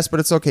isn't the best, but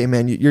it's okay,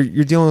 man.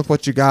 You're dealing with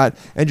what you got,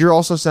 and you're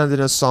also sending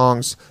us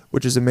songs,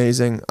 which is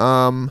amazing.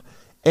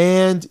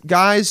 And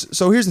guys,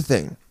 so here's the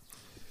thing.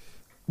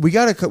 We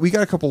got a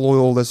couple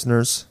loyal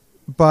listeners,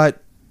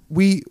 but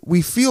we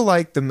feel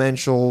like the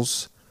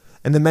Menschels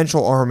and the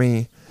Menschel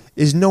Army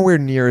is nowhere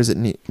near as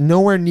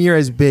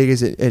big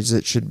as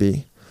it should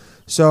be.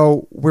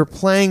 So we're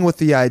playing with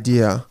the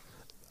idea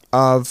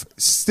of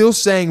still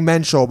saying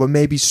Menschel, but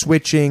maybe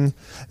switching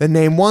the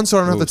name one, so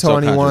I don't have to tell so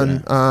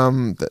anyone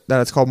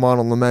that it's called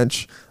Model the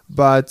Mensch.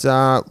 But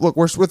look,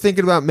 we're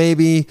thinking about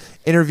maybe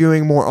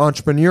interviewing more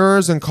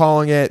entrepreneurs and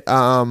calling it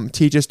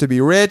 "Teach Us to Be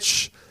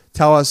Rich."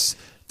 Tell us.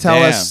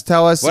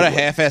 What a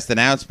half-assed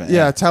announcement.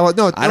 Yeah, tell us.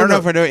 No, I don't know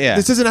if we're doing. Yeah,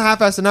 this isn't a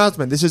half-assed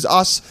announcement. This is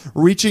us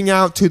reaching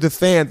out to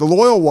the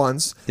loyal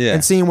ones,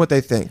 and seeing what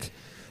they think.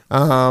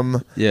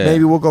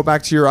 Maybe we'll go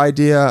back to your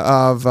idea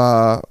of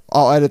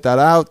I'll edit that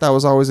out. That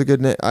was always a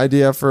good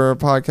idea for a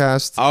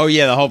podcast. Oh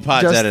yeah, the whole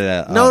pod's edited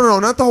out. No,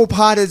 not the whole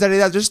pod is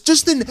edited out.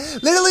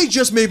 Literally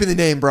just maybe the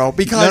name, bro.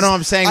 Because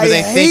I'm saying, but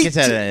they think it's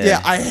edited.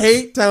 Yeah, I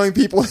hate telling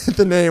people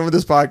the name of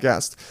this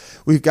podcast.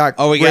 We've got.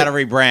 Oh, we got to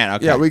rebrand.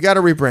 Okay. Yeah, we got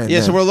to rebrand. Yeah,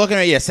 so we're looking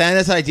at send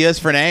us ideas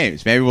for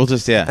names. Maybe we'll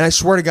just And I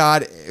swear to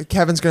God,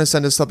 Kevin's gonna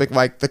send us something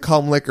like the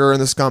cum liquor and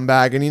the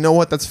scumbag, and you know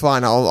what? That's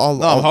fine.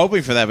 I'm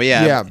hoping for that,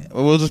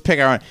 but we'll just pick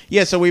our own.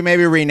 Yeah, so we may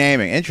be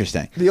renaming.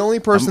 Interesting. The only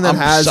person that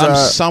has I'm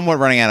somewhat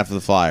running out of the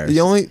flyers.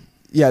 The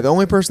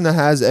only person that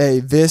has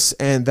a this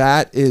and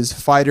that is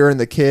Fighter and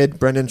the Kid,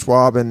 Brendan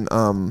Schwab, and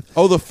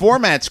the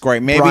format's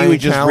great. Maybe Brian we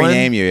just Callen,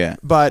 rename you. Yeah,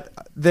 but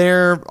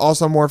they're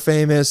also more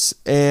famous,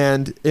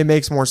 and it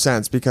makes more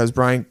sense because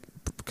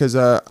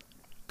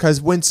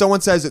when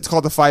someone says it's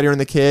called the Fighter and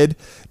the Kid,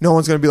 no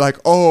one's gonna be like,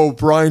 "Oh,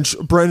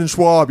 Brendan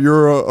Schwab,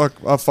 you're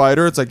a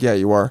fighter." It's like, yeah,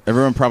 you are.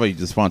 Everyone probably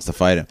just wants to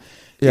fight him.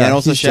 Yeah, and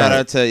also shout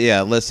out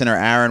to listener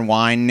Aaron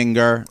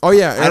Weininger. Oh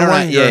yeah, Aaron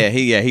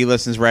Weininger. He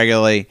listens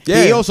regularly.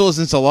 Yeah, he also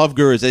listens to Love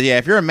Gurus. Yeah,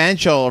 if you're a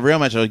real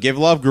mental, give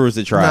Love Gurus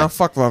a try. No,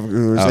 fuck Love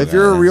Gurus. Oh, if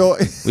you're a real,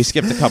 we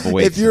skipped a couple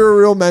weeks. If you're a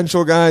real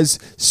mental, guys,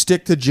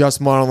 stick to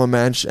just Model and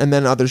Mensch, and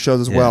then other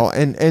shows as well,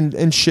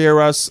 and share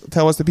us.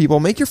 Tell us to people.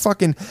 Make your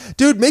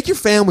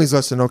families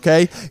listen.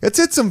 Okay,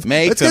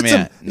 make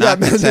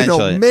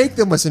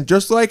them listen.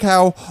 Just like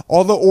how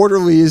all the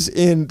orderlies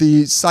in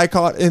the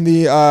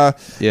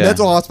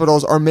mental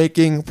hospitals are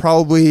making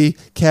probably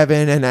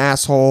Kevin and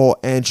Asshole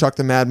and Chuck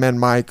the Madman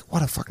Mike.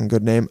 What a fucking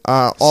good name.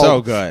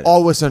 So good.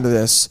 All listen to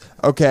this,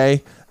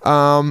 okay?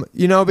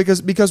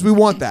 Because we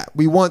want that.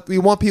 We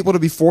want people to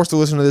be forced to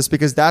listen to this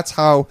because that's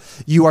how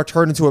you are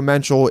turned into a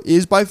mental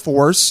is by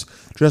force.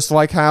 Just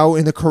like how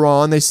in the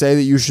Quran they say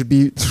that you should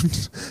be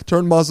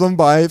turned Muslim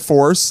by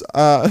force.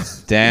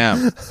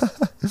 Damn.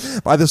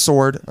 By the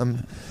sword.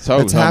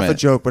 It's half a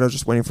joke, but I was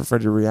just waiting for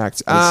Fred to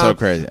react. It's so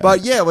crazy.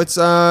 But yeah,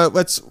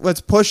 let's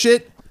push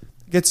it.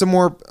 Get some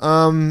more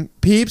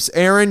peeps.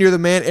 Aaron, you're the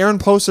man. Aaron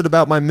posted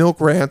about my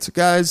milk rant,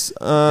 guys.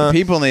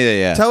 People need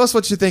it. Yeah. Tell us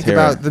what you think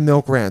about the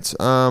milk rant.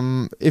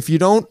 If you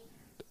don't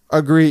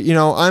agree,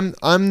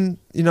 I'm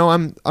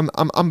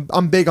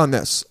big on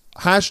this.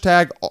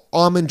 Hashtag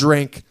almond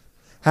drink.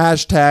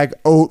 Hashtag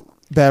oat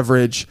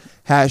beverage.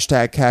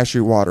 Hashtag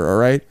cashew water. All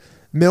right.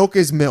 Milk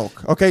is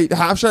milk. Okay.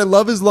 Hashtag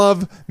love is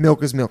love.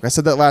 Milk is milk. I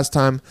said that last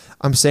time.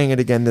 I'm saying it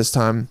again this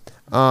time.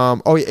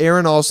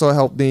 Aaron also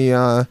helped me.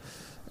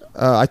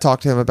 I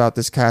talked to him about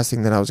this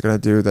casting that I was going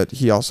to do that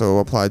he also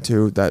applied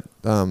to. That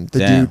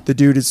the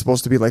dude is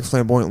supposed to be like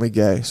flamboyantly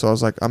gay. So I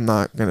was like, I'm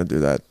not going to do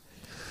that.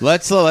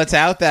 Let's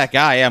out that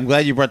guy. Yeah, I'm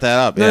glad you brought that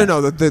up.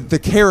 No, the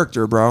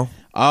character, bro.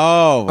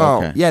 Oh,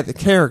 okay. Yeah, the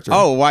character.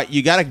 Oh, what?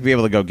 You got to be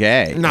able to go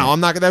gay. No,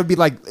 I'm not. That would be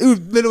like it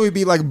would literally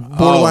be like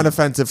borderline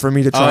offensive for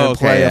me to try and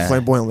play a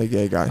flamboyantly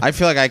gay guy. I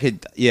feel like I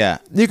could. Yeah,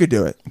 you could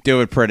do it. Do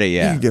it pretty.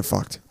 Yeah, you can get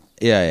fucked.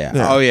 Yeah.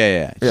 Oh,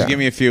 yeah. Just give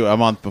me a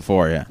month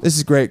before, yeah. This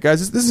is great,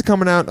 guys. This is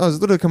coming out. It's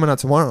literally coming out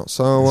tomorrow.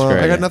 So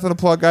I got nothing to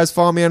plug, guys.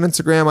 Follow me on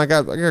Instagram. I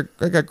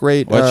got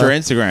great. What's your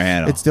Instagram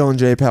handle? It's Dylan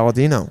J.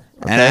 Palladino.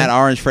 Okay? And at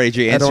Orange Freddy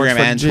G, Instagram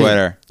and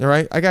Twitter. All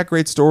right. I got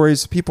great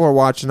stories. People are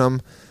watching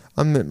them.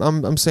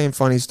 I'm saying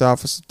funny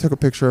stuff. I took a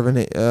picture of an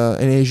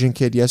Asian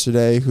kid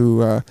yesterday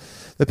who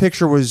the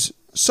picture was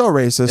so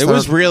racist. It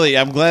was really.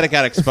 I'm glad it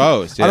got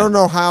exposed. Yeah. I don't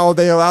know how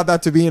they allowed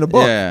that to be in a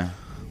book. Yeah.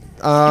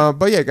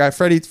 But yeah, guy,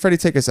 Freddie,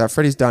 take us out.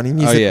 Freddie's done. He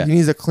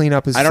needs to clean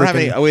up his. I don't have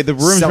any. The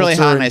room's really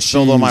hot, and I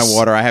spilled all my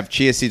water. I have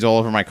chia seeds all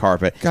over my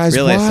carpet. Guys,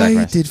 really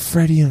why did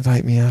Freddie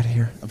invite me out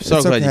here? I'm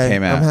so glad you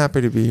came out. I'm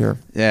happy to be here.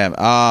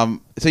 Yeah.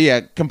 So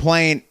yeah,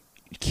 complain.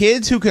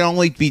 Kids who can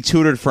only be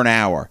tutored for an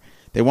hour.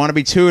 They want to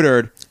be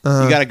tutored.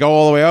 You got to go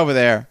all the way over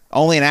there.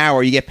 Only an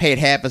hour. You get paid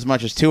half as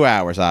much as 2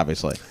 hours,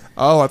 obviously.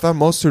 Oh, I thought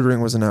most tutoring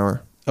was an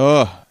hour.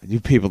 Oh, you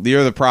people,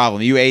 you're the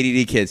problem. You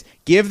ADD kids.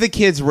 Give the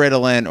kids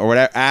Ritalin or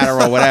whatever,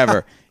 Adderall,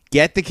 whatever.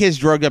 Get the kids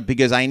drugged up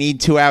because I need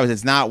 2 hours.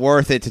 It's not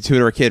worth it to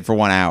tutor a kid for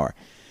 1 hour.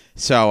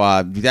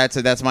 So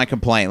that's my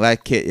complaint.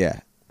 Let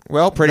kid,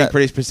 Well,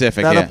 pretty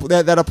specific.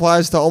 That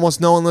applies to almost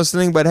no one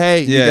listening. But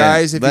hey, you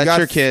guys, if you got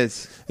your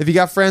kids, if you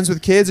got friends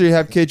with kids or you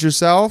have kids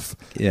yourself,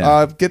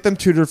 get them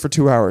tutored for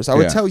 2 hours. I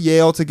would tell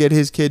Yale to get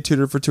his kid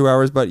tutored for 2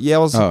 hours, but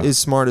Yale is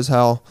smart as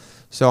hell.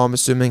 So I'm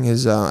assuming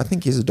I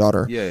think he's a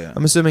daughter. Yeah.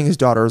 I'm assuming his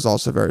daughter is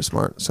also very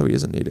smart, so he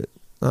doesn't need it.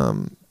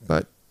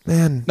 But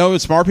man, no,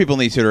 smart people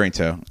need tutoring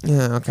too.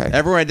 Yeah, okay.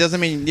 Everyone doesn't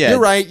mean You're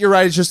right.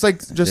 It's just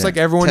like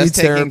everyone needs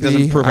therapy.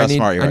 Doesn't prove how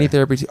smart you are. I need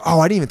therapy too.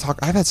 Oh, I didn't even talk.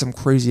 I've had some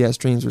crazy ass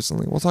dreams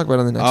recently. We'll talk about it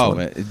on the next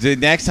one. The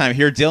next time,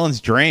 hear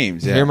Dylan's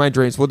dreams. Yeah. Hear my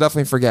dreams. We'll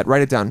definitely forget.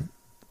 Write it down.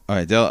 All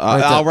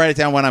right, I'll write it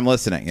down when I'm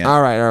listening. Yeah.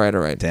 All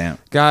right. Damn.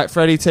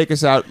 Freddie, take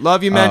us out.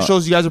 Love you,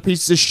 Menschels. You guys are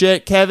pieces of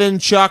shit. Kevin,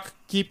 Chuck,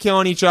 keep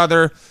killing each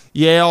other.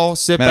 Yale,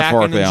 sit back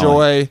and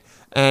enjoy.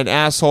 And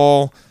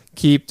asshole,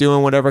 keep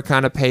doing whatever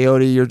kind of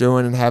peyote you're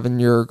doing and having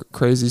your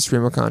crazy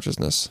stream of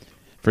consciousness.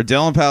 For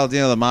Dylan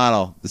Palladino, the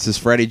model, this is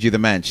Freddie G. the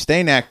Mensch.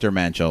 Stay nectar,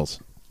 Menschels.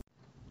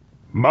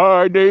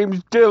 My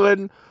name's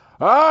Dylan.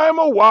 I'm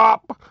a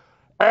wop,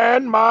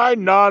 and my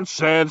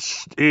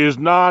nonsense is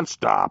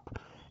nonstop.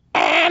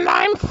 And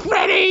I'm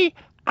Freddie.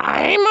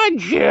 I'm a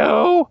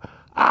Jew.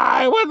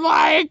 I would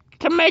like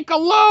to make a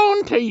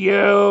loan to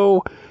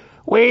you.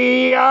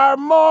 We are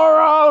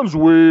morons.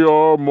 We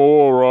are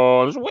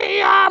morons.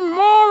 We are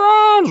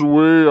morons.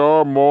 We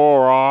are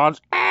morons.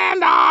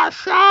 And our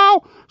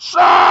show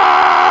sucks.